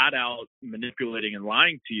flat out manipulating and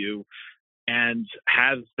lying to you, and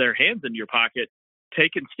has their hands in your pocket,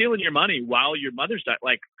 stealing your money while your mother's died.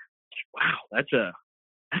 Like, wow, that's a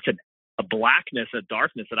blackness, a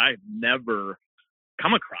darkness that I've never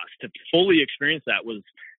come across. To fully experience that was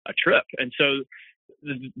a trip. And so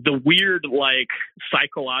the weird, like,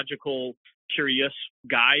 psychological, curious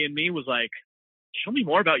guy in me was like, show me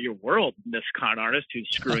more about your world, this con artist who's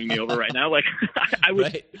screwing me over right now. Like, I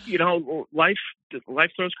was, life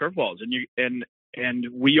throws curveballs, and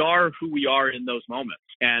we are who we are in those moments.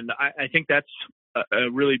 And I think that's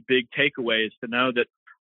a really big takeaway, is to know that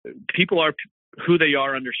people are who they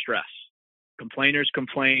are under stress. Complainers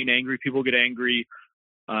complain, angry people get angry,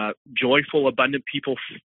 joyful, abundant people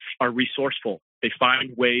are resourceful. They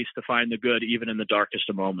find ways to find the good even in the darkest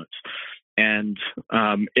of moments. And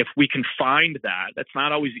if we can find that, that's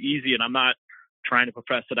not always easy. And I'm not trying to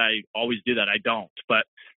profess that I always do that. I don't. But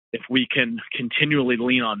if we can continually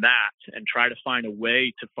lean on that and try to find a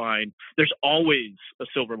way to find, there's always a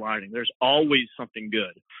silver lining. There's always something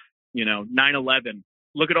good. 9/11,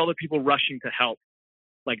 look at all the people rushing to help.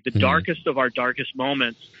 Like, the darkest of our darkest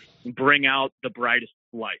moments bring out the brightest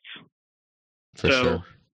lights. For sure.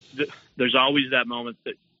 There's always that moment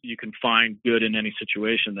that you can find good in any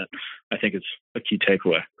situation. That I think is a key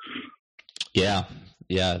takeaway. Yeah.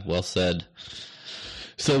 Well said.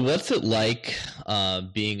 So what's it like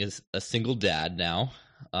being a single dad now,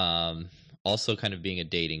 also kind of being a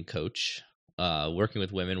dating coach, working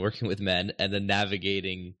with women, working with men, and then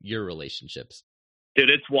navigating your relationships? Dude,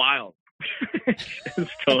 it's wild.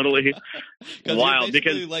 It's totally wild. You're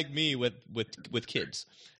basically like me with kids.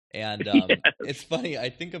 And It's funny, I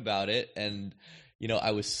think about it, and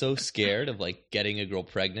I was so scared of like getting a girl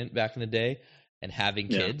pregnant back in the day and having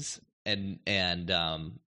kids, and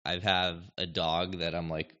I have a dog that I'm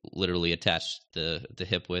like literally attached the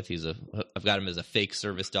hip with. I've got him as a fake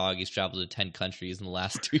service dog. He's traveled to 10 countries in the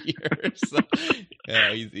last 2 years. So,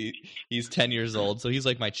 he's 10 years old. So he's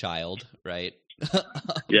like my child, right?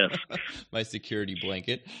 Yes. My security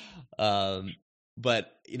blanket.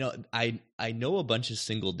 But I know a bunch of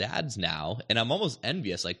single dads now, and I'm almost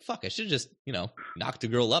envious. Like, fuck, I should just knocked a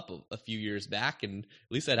girl up a few years back, and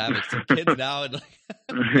at least I'd have like some kids now. And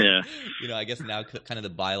Yeah. I guess now kind of the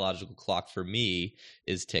biological clock for me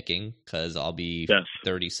is ticking because I'll be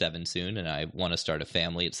 37 soon, and I want to start a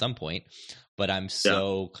family at some point. But I'm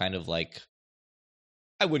so kind of like,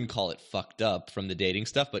 I wouldn't call it fucked up from the dating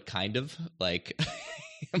stuff, but kind of like.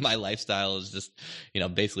 My lifestyle is just,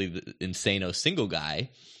 basically the insano single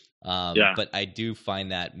guy. But I do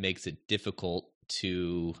find that makes it difficult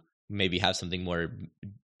to maybe have something more,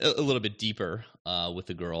 a little bit deeper with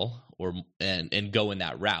a girl and go in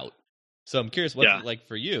that route. So I'm curious, what's it like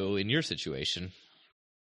for you in your situation?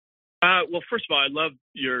 Well, first of all, I love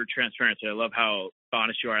your transparency. I love how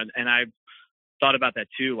honest you are. And I've thought about that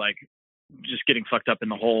too, like just getting fucked up in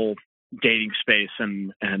the whole dating space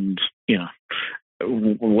and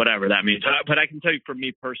whatever that means. But I can tell you for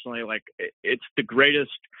me personally, like it's the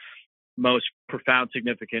greatest, most profound,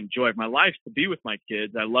 significant joy of my life to be with my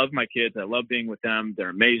kids. I love my kids. I love being with them. They're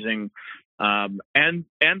amazing. And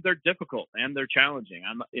they're difficult and they're challenging.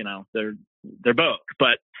 They're both,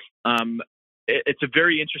 but it's a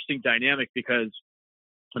very interesting dynamic because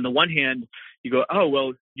on the one hand you go, oh,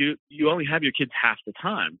 well, you only have your kids half the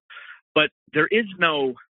time, but there is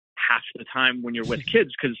no half the time when you're with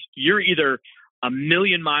kids because you're either a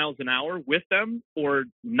million miles an hour with them or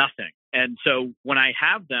nothing. And so when I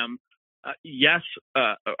have them,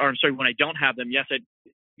 when I don't have them,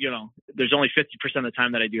 there's only 50% of the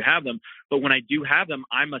time that I do have them. But when I do have them,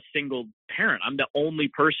 I'm a single parent. I'm the only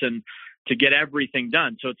person to get everything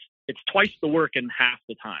done. So it's twice the work in half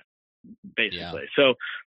the time, basically. Yeah. So,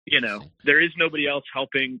 there is nobody else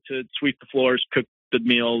helping to sweep the floors, cook the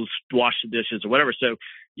meals, wash the dishes or whatever. So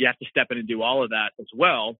you have to step in and do all of that as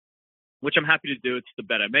well, which I'm happy to do. It's the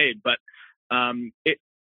bet I made. But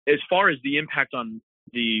as far as the impact on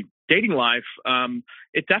the dating life,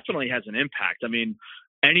 it definitely has an impact. I mean,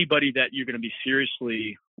 anybody that you're going to be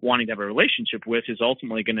seriously wanting to have a relationship with is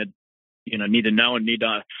ultimately going to, need to know and need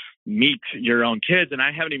to meet your own kids. And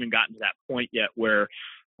I haven't even gotten to that point yet where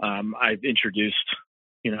I've introduced,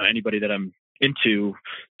 anybody that I'm into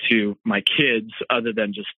to my kids other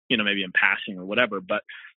than just, maybe in passing or whatever. But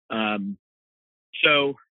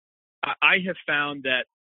so I have found that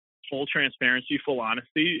full transparency, full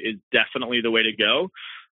honesty is definitely the way to go.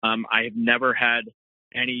 I have never had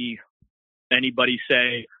anybody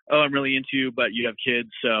say, oh, I'm really into you, but you have kids,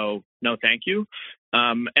 so no, thank you.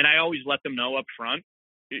 And I always let them know up front.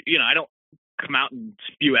 I don't come out and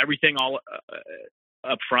spew everything all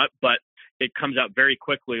up front, but it comes out very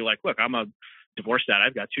quickly like, look, I'm a divorced dad.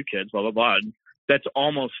 I've got 2 kids, blah, blah, blah. And that's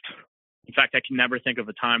almost, in fact, I can never think of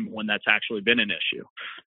a time when that's actually been an issue.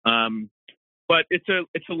 But it's a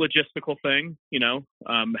logistical thing,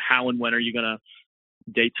 how and when are you going to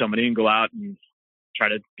date somebody and go out and try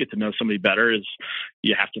to get to know somebody better is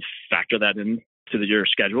you have to factor that into your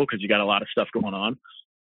schedule because you got a lot of stuff going on.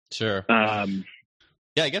 Sure. I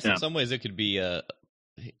guess in some ways it could be a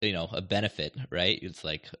benefit, right? It's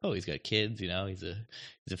like, oh, he's got kids, he's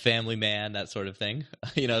a family man, that sort of thing.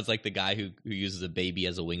 It's like the guy who uses a baby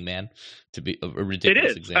as a wingman, to be a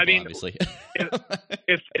ridiculous example, obviously.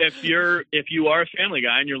 if you are a family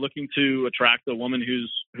guy and you're looking to attract a woman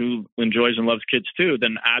who enjoys and loves kids too,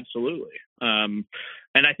 then absolutely. And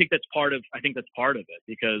I think that's part of it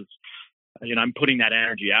because, I'm putting that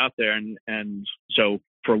energy out there. And so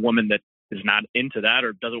for a woman that is not into that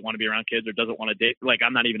or doesn't want to be around kids or doesn't want to date, like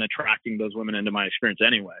I'm not even attracting those women into my experience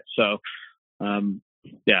anyway. So,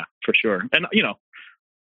 for sure. And,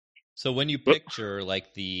 so when you picture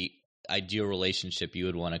like the ideal relationship you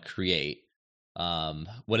would want to create,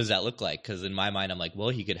 what does that look like? Because in my mind, I'm like, well,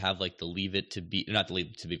 he could have like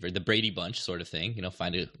the Brady Bunch sort of thing,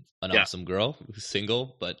 find an awesome girl who's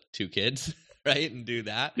single, but 2 kids, right? And do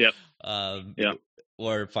that. Yep.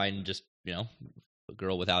 Or find just, a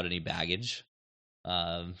girl without any baggage.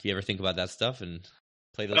 Do you ever think about that stuff and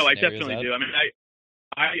play those scenarios I definitely out? do. I mean,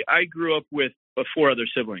 I grew up with 4 other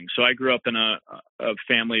siblings. So I grew up in a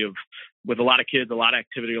family with a lot of kids, a lot of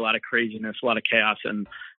activity, a lot of craziness, a lot of chaos. And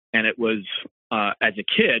it was, as a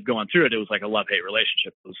kid going through it, it was like a love-hate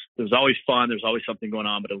relationship. It was always fun. There's always something going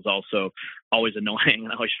on, but it was also always annoying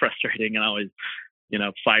and always frustrating and always,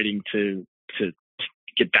 fighting to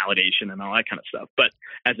get validation and all that kind of stuff. But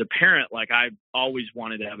as a parent, like I've always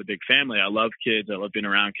wanted to have a big family. I love kids. I love being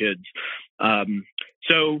around kids.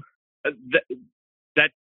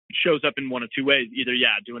 That shows up in one of two ways. Either,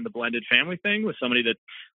 doing the blended family thing with somebody that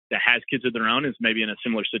has kids of their own, is maybe in a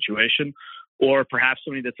similar situation, or perhaps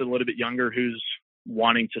somebody that's a little bit younger who's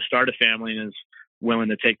wanting to start a family and is willing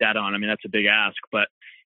to take that on. I mean, that's a big ask, but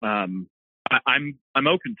I'm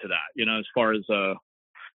open to that, as far as a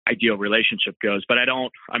ideal relationship goes, but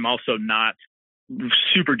I'm also not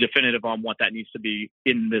super definitive on what that needs to be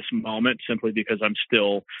in this moment, simply because I'm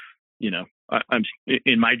still, I'm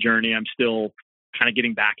in my journey. I'm still kind of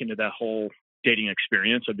getting back into that whole dating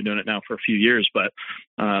experience. I've been doing it now for a few years, but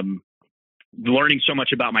learning so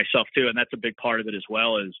much about myself too. And that's a big part of it as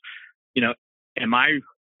well, is, am I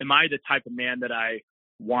the type of man that I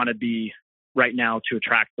want to be right now to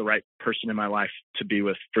attract the right person in my life to be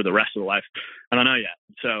with for the rest of the life? I don't know yet.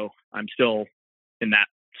 So I'm still in that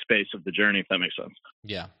space of the journey, if that makes sense.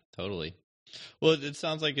 Yeah, totally. Well, it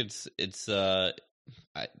sounds like it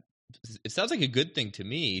sounds like a good thing to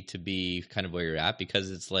me to be kind of where you're at,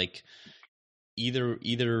 because it's like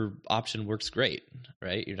either option works great,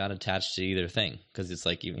 right? You're not attached to either thing, because it's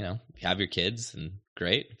like, you have your kids and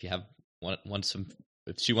great. If you have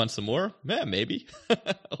if she wants some more, maybe.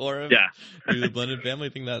 Or do the blended family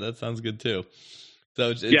thing, that sounds good too.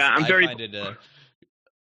 So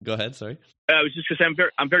go ahead. Sorry. I was just gonna say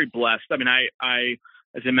I'm very blessed. I mean, I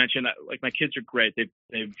as I mentioned, like my kids are great.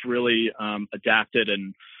 They've really adapted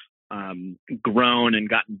and grown and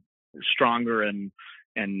gotten stronger and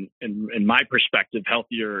in my perspective,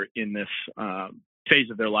 healthier in this phase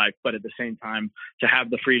of their life. But at the same time, to have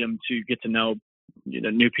the freedom to get to know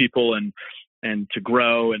new people and to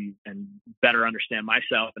grow and better understand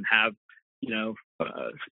myself and have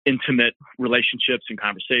intimate relationships and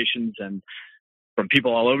conversations and from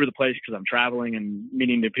people all over the place, because I'm traveling and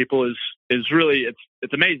meeting new people is really,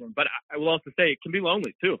 it's amazing. But I will also say it can be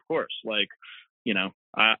lonely too, of course. Like,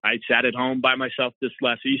 I sat at home by myself this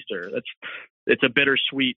last Easter. It's a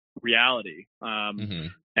bittersweet reality.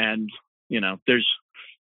 And there's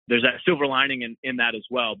that silver lining in that as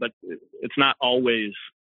well, but it's not always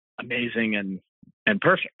amazing and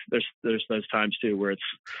perfect. There's those times too where it's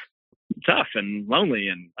tough and lonely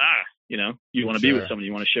and you want to be with somebody,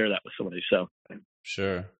 you want to share that with somebody. So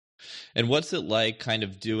sure. And what's it like kind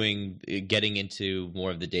of getting into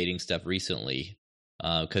more of the dating stuff recently?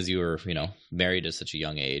 Because you were, married at such a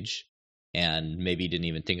young age and maybe didn't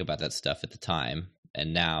even think about that stuff at the time.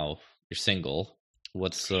 And now you're single.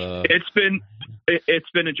 It's been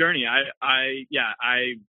a journey.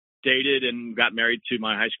 I dated and got married to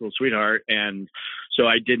my high school sweetheart. And so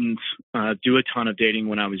I didn't do a ton of dating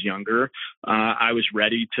when I was younger. I was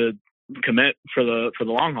ready to commit for the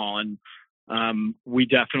long haul. And we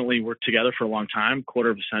definitely worked together for a long time, quarter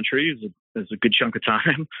of a century is a good chunk of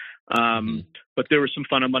time. But there were some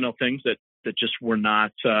fundamental things that just were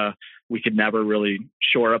not, we could never really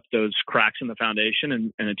shore up those cracks in the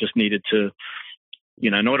foundation. And it just needed to,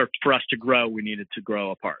 in order for us to grow, we needed to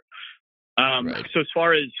grow apart. Right. So as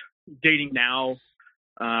far as dating now,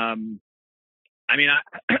 I mean,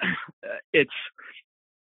 it's,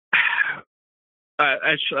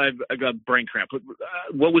 actually, I've got brain cramp.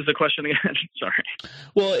 What was the question again? Sorry.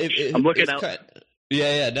 Well, I'm looking out.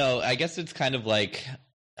 No, I guess it's kind of like,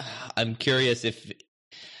 I'm curious if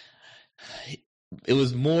it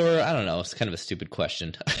was more, I don't know, it's kind of a stupid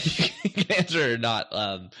question. You can answer it or not.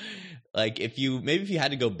 Like if you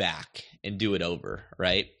had to go back and do it over,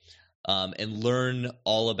 right? And learn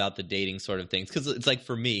all about the dating sort of things. Cause it's like,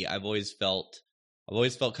 for me, I've always felt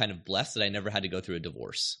kind of blessed that I never had to go through a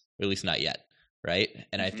divorce, or at least not yet. Right.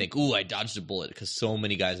 And I think, I dodged a bullet, because so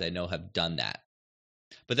many guys I know have done that.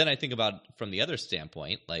 But then I think about from the other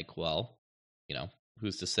standpoint, like, well,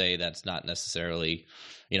 who's to say that's not necessarily,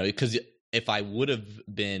 because if I would have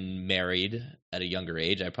been married at a younger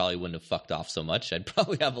age, I probably wouldn't have fucked off so much. I'd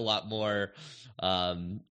probably have a lot more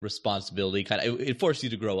responsibility. It forced you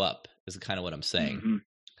to grow up, is kind of what I'm saying.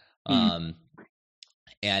 And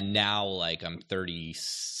now, like, I'm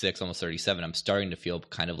 36, almost 37. I'm starting to feel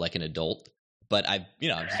kind of like an adult. But I've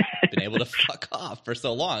just been able to fuck off for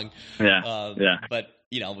so long. But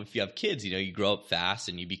if you have kids, you grow up fast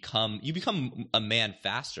and you become a man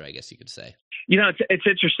faster, I guess you could say. It's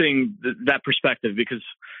interesting that perspective, because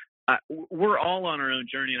we're all on our own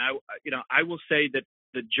journey, and I will say that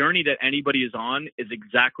the journey that anybody is on is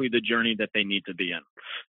exactly the journey that they need to be in,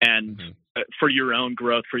 and for your own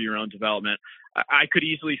growth, for your own development. I could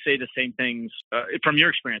easily say the same things from your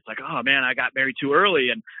experience, like, oh man, I got married too early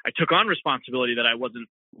and I took on responsibility that I wasn't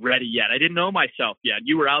ready yet. I didn't know myself yet.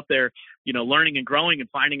 You were out there, learning and growing and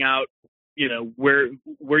finding out where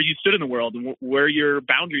you stood in the world and where your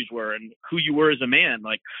boundaries were and who you were as a man.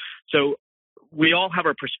 Like, so we all have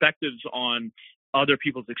our perspectives on other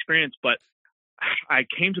people's experience, but I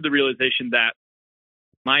came to the realization that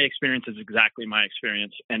my experience is exactly my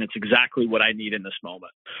experience, and it's exactly what I need in this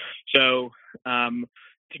moment. So,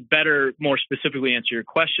 to better, more specifically answer your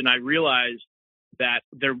question, I realized that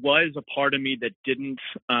there was a part of me that didn't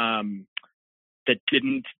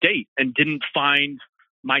date and didn't find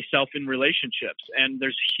myself in relationships. And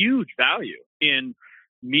there's huge value in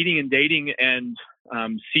meeting and dating and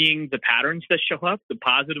seeing the patterns that show up, the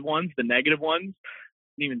positive ones, the negative ones.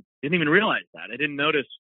 Didn't even realize that. I didn't notice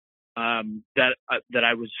that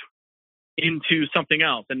I was into something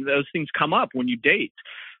else, and those things come up when you date.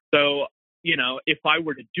 So, if I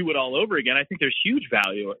were to do it all over again, I think there's huge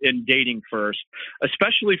value in dating first,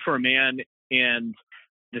 especially for a man and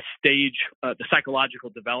the stage, the psychological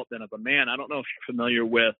development of a man. I don't know if you're familiar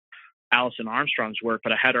with Alison Armstrong's work,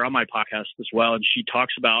 but I had her on my podcast as well, and she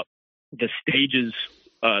talks about the stages,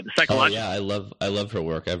 the psychological. Oh yeah, I love her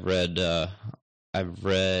work. I've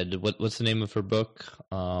read what's the name of her book?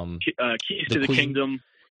 Keys to the Kingdom.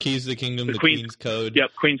 Keys to the Kingdom, the Queen's Code.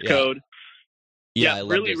 Yep, Queen's Code. Yeah, I love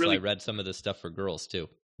really, this. really. I read some of this stuff for girls too.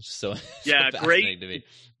 So great to me.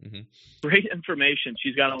 Mm-hmm. Great information.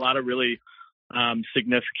 She's got a lot of really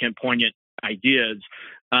significant, poignant ideas.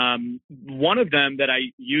 One of them that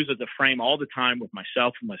I use as a frame all the time with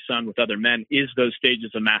myself and my son, with other men, is those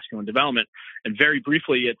stages of masculine development. And very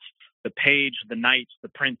briefly, it's the page, the knight, the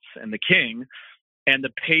prince, and the king. And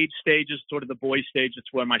the page stage is sort of the boy stage.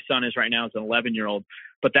 It's where my son is right now as an 11-year-old.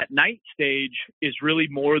 But that knight stage is really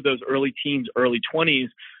more those early teens, early 20s,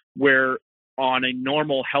 where on a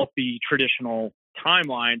normal, healthy, traditional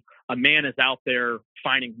timeline, a man is out there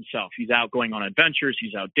finding himself. He's out going on adventures.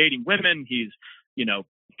 He's out dating women. He's,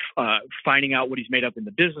 finding out what he's made up in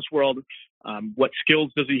the business world. What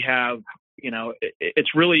skills does he have?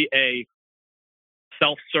 It's really a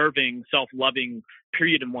self-serving, self-loving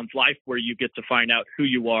period in one's life where you get to find out who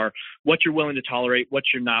you are, what you're willing to tolerate, what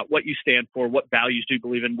you're not, what you stand for, what values do you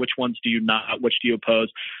believe in, which ones do you not, which do you oppose.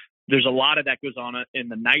 There's a lot of that goes on in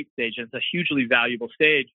the night stage, and it's a hugely valuable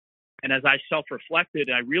stage. And as I self-reflected,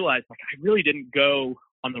 I realized I really didn't go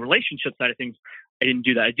on the relationship side of things. I didn't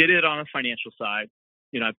do that. I did it on a financial side,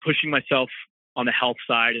 pushing myself on the health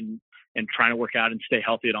side and trying to work out and stay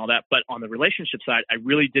healthy and all that. But on the relationship side, I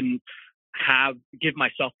really didn't give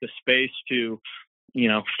myself the space to,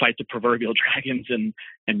 fight the proverbial dragons and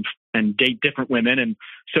date different women. And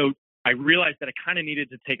so I realized that I kind of needed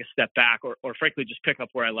to take a step back or frankly, just pick up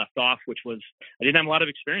where I left off, which was I didn't have a lot of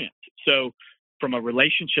experience. So from a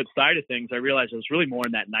relationship side of things, I realized I was really more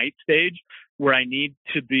in that night stage where I need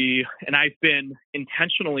to be, and I've been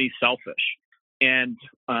intentionally selfish. And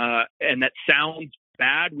that sounds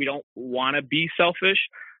bad. We don't want to be selfish,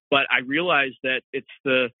 but I realized that it's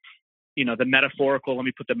the metaphorical, let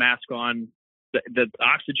me put the mask on, the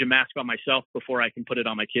oxygen mask on myself before I can put it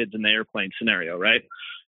on my kids in the airplane scenario, right?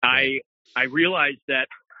 I realized that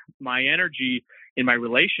my energy in my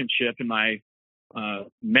relationship, in my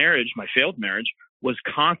marriage, my failed marriage, was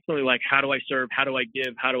constantly like, how do I serve? How do I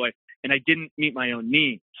give? And I didn't meet my own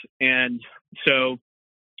needs. And so,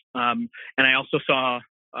 and I also saw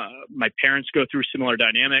my parents go through a similar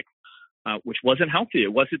dynamic, which wasn't healthy.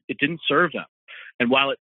 It didn't serve them. And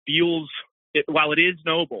while it is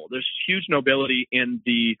noble, there's huge nobility in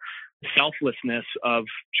the selflessness of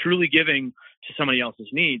truly giving to somebody else's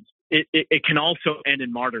needs. It can also end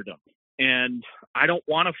in martyrdom. And I don't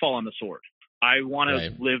want to fall on the sword. I want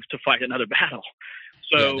to live to fight another battle.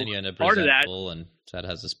 So then you end up part of that, and that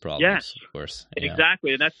has its problems, yes, of course.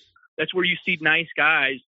 Exactly. And that's where you see nice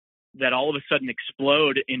guys that all of a sudden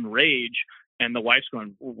explode in rage, and the wife's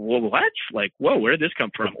going, well, what? Like, whoa, where did this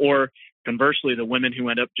come from? Or conversely, the women who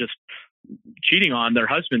end up just cheating on their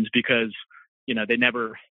husbands because, they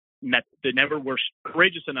never were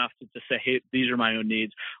courageous enough to say, hey, these are my own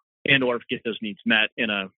needs, and or get those needs met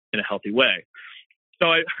in a healthy way. So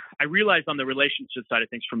I realized on the relationship side of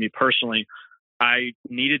things for me personally, I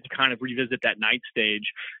needed to kind of revisit that night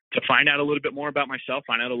stage to find out a little bit more about myself,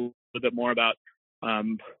 find out a little bit more about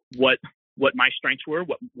what my strengths were,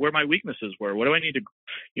 where my weaknesses were, what do I need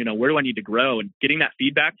to, where do I need to grow, and getting that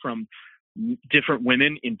feedback from different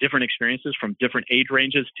women in different experiences, from different age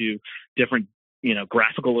ranges to different,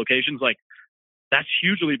 graphical locations. Like, that's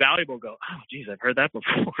hugely valuable. Go, oh, geez, I've heard that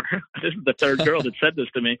before. This is the third girl that said this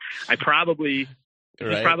to me. This is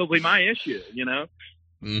probably my issue,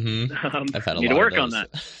 Mm-hmm. I've had a need lot to work of on those.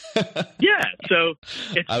 that. Yeah. So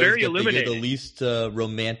it's very illuminating. You're the least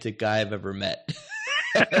romantic guy I've ever met.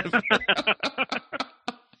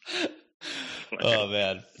 Oh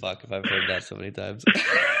man, fuck! If I've heard that so many times.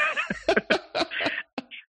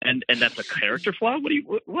 And that's a character flaw.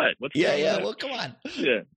 What? What's yeah? Well, come on.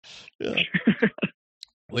 Yeah.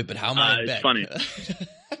 Wait, but how am I? It's funny.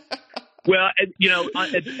 Well, and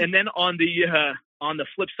then on the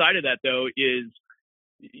flip side of that, though, is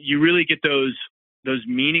you really get those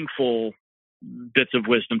meaningful bits of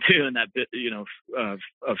wisdom too, and that bit, of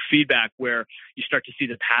feedback where you start to see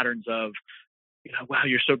the patterns of, wow,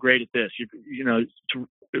 you're so great at this. It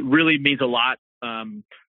really means a lot.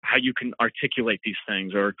 How you can articulate these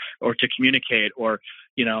things or to communicate, or,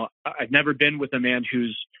 I've never been with a man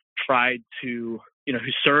who's tried to,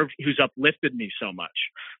 who's uplifted me so much.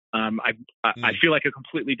 I feel like a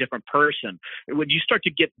completely different person. When you start to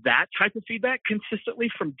get that type of feedback consistently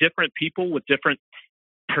from different people with different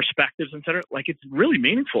perspectives, et cetera, like it's really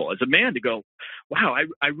meaningful as a man to go, wow,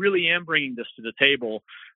 I really am bringing this to the table.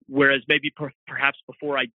 Whereas maybe perhaps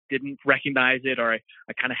before I didn't recognize it, or I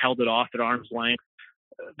kind of held it off at arm's length.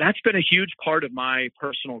 That's been a huge part of my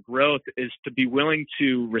personal growth, is to be willing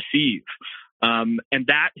to receive. And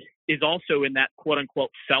that is also in that quote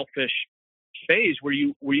unquote selfish phase where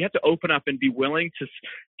you have to open up and be willing to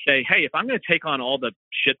say, hey, if I'm going to take on all the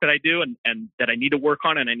shit that I do and that I need to work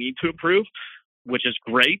on and I need to improve, which is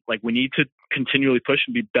great. Like, we need to continually push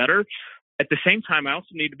and be better. At the same time, I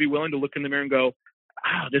also need to be willing to look in the mirror and go,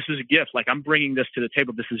 this is a gift. Like, I'm bringing this to the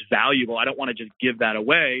table. This is valuable. I don't want to just give that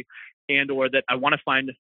away. And, or that I want to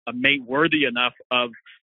find a mate worthy enough of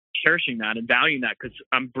cherishing that and valuing that, because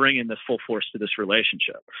I'm bringing this full force to this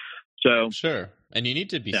relationship. So sure. And you need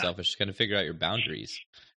to be selfish to kind of figure out your boundaries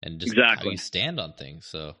and just exactly how you stand on things.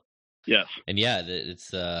 So yes. And yeah,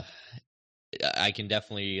 it's, I can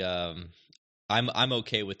definitely, I'm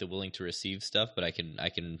okay with the willing to receive stuff, but I can,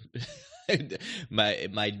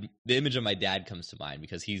 the image of my dad comes to mind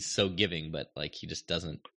because he's so giving, but like, he just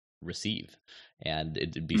doesn't receive, and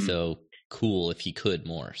it'd be so cool if he could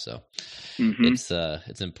more. So it's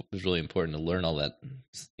really important to learn all that,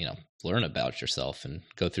 learn about yourself and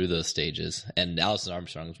go through those stages. And Alison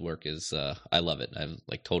Armstrong's work is, I love it. I've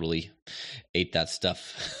like totally ate that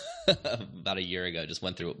stuff about a year ago. Just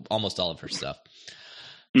went through almost all of her stuff.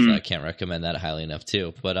 So I can't recommend that highly enough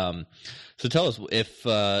too. But so tell us, if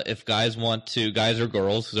guys or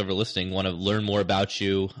girls who's ever listening want to learn more about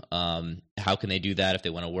you, how can they do that? If they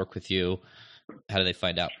want to work with you, how do they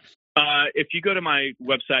find out? If you go to my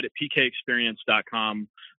website at pkexperience.com,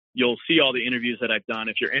 you'll see all the interviews that I've done.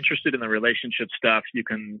 If you're interested in the relationship stuff, you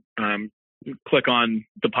can click on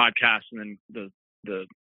the podcast and then the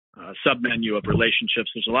sub menu of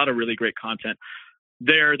relationships. There's a lot of really great content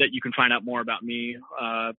there that you can find out more about me.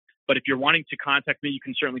 But if you're wanting to contact me, you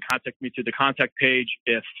can certainly contact me through the contact page.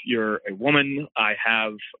 If you're a woman, I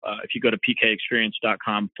have, if you go to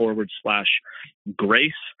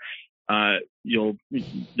pkexperience.com/grace,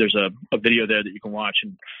 there's a video there that you can watch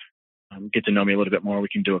and get to know me a little bit more. We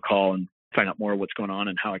can do a call and find out more what's going on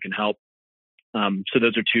and how I can help. So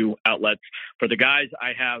those are two outlets. For the guys,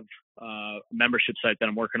 I have a membership site that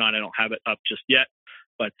I'm working on. I don't have it up just yet,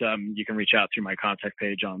 but you can reach out through my contact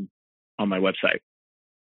page on my website.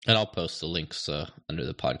 And I'll post the links under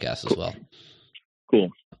the podcast as well. Cool.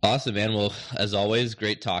 Awesome, man. Well, as always,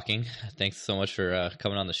 great talking. Thanks so much for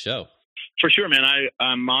coming on the show. For sure, man.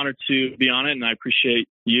 I'm honored to be on it, and I appreciate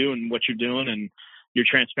you and what you're doing and your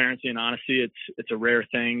transparency and honesty. It's a rare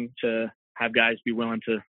thing to have guys be willing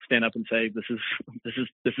to stand up and say, this is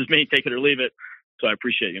me, take it or leave it. So I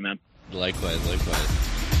appreciate you, man. Likewise.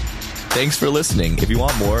 Thanks for listening. If you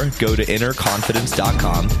want more, go to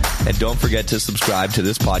innerconfidence.com and don't forget to subscribe to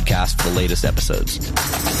this podcast for the latest episodes.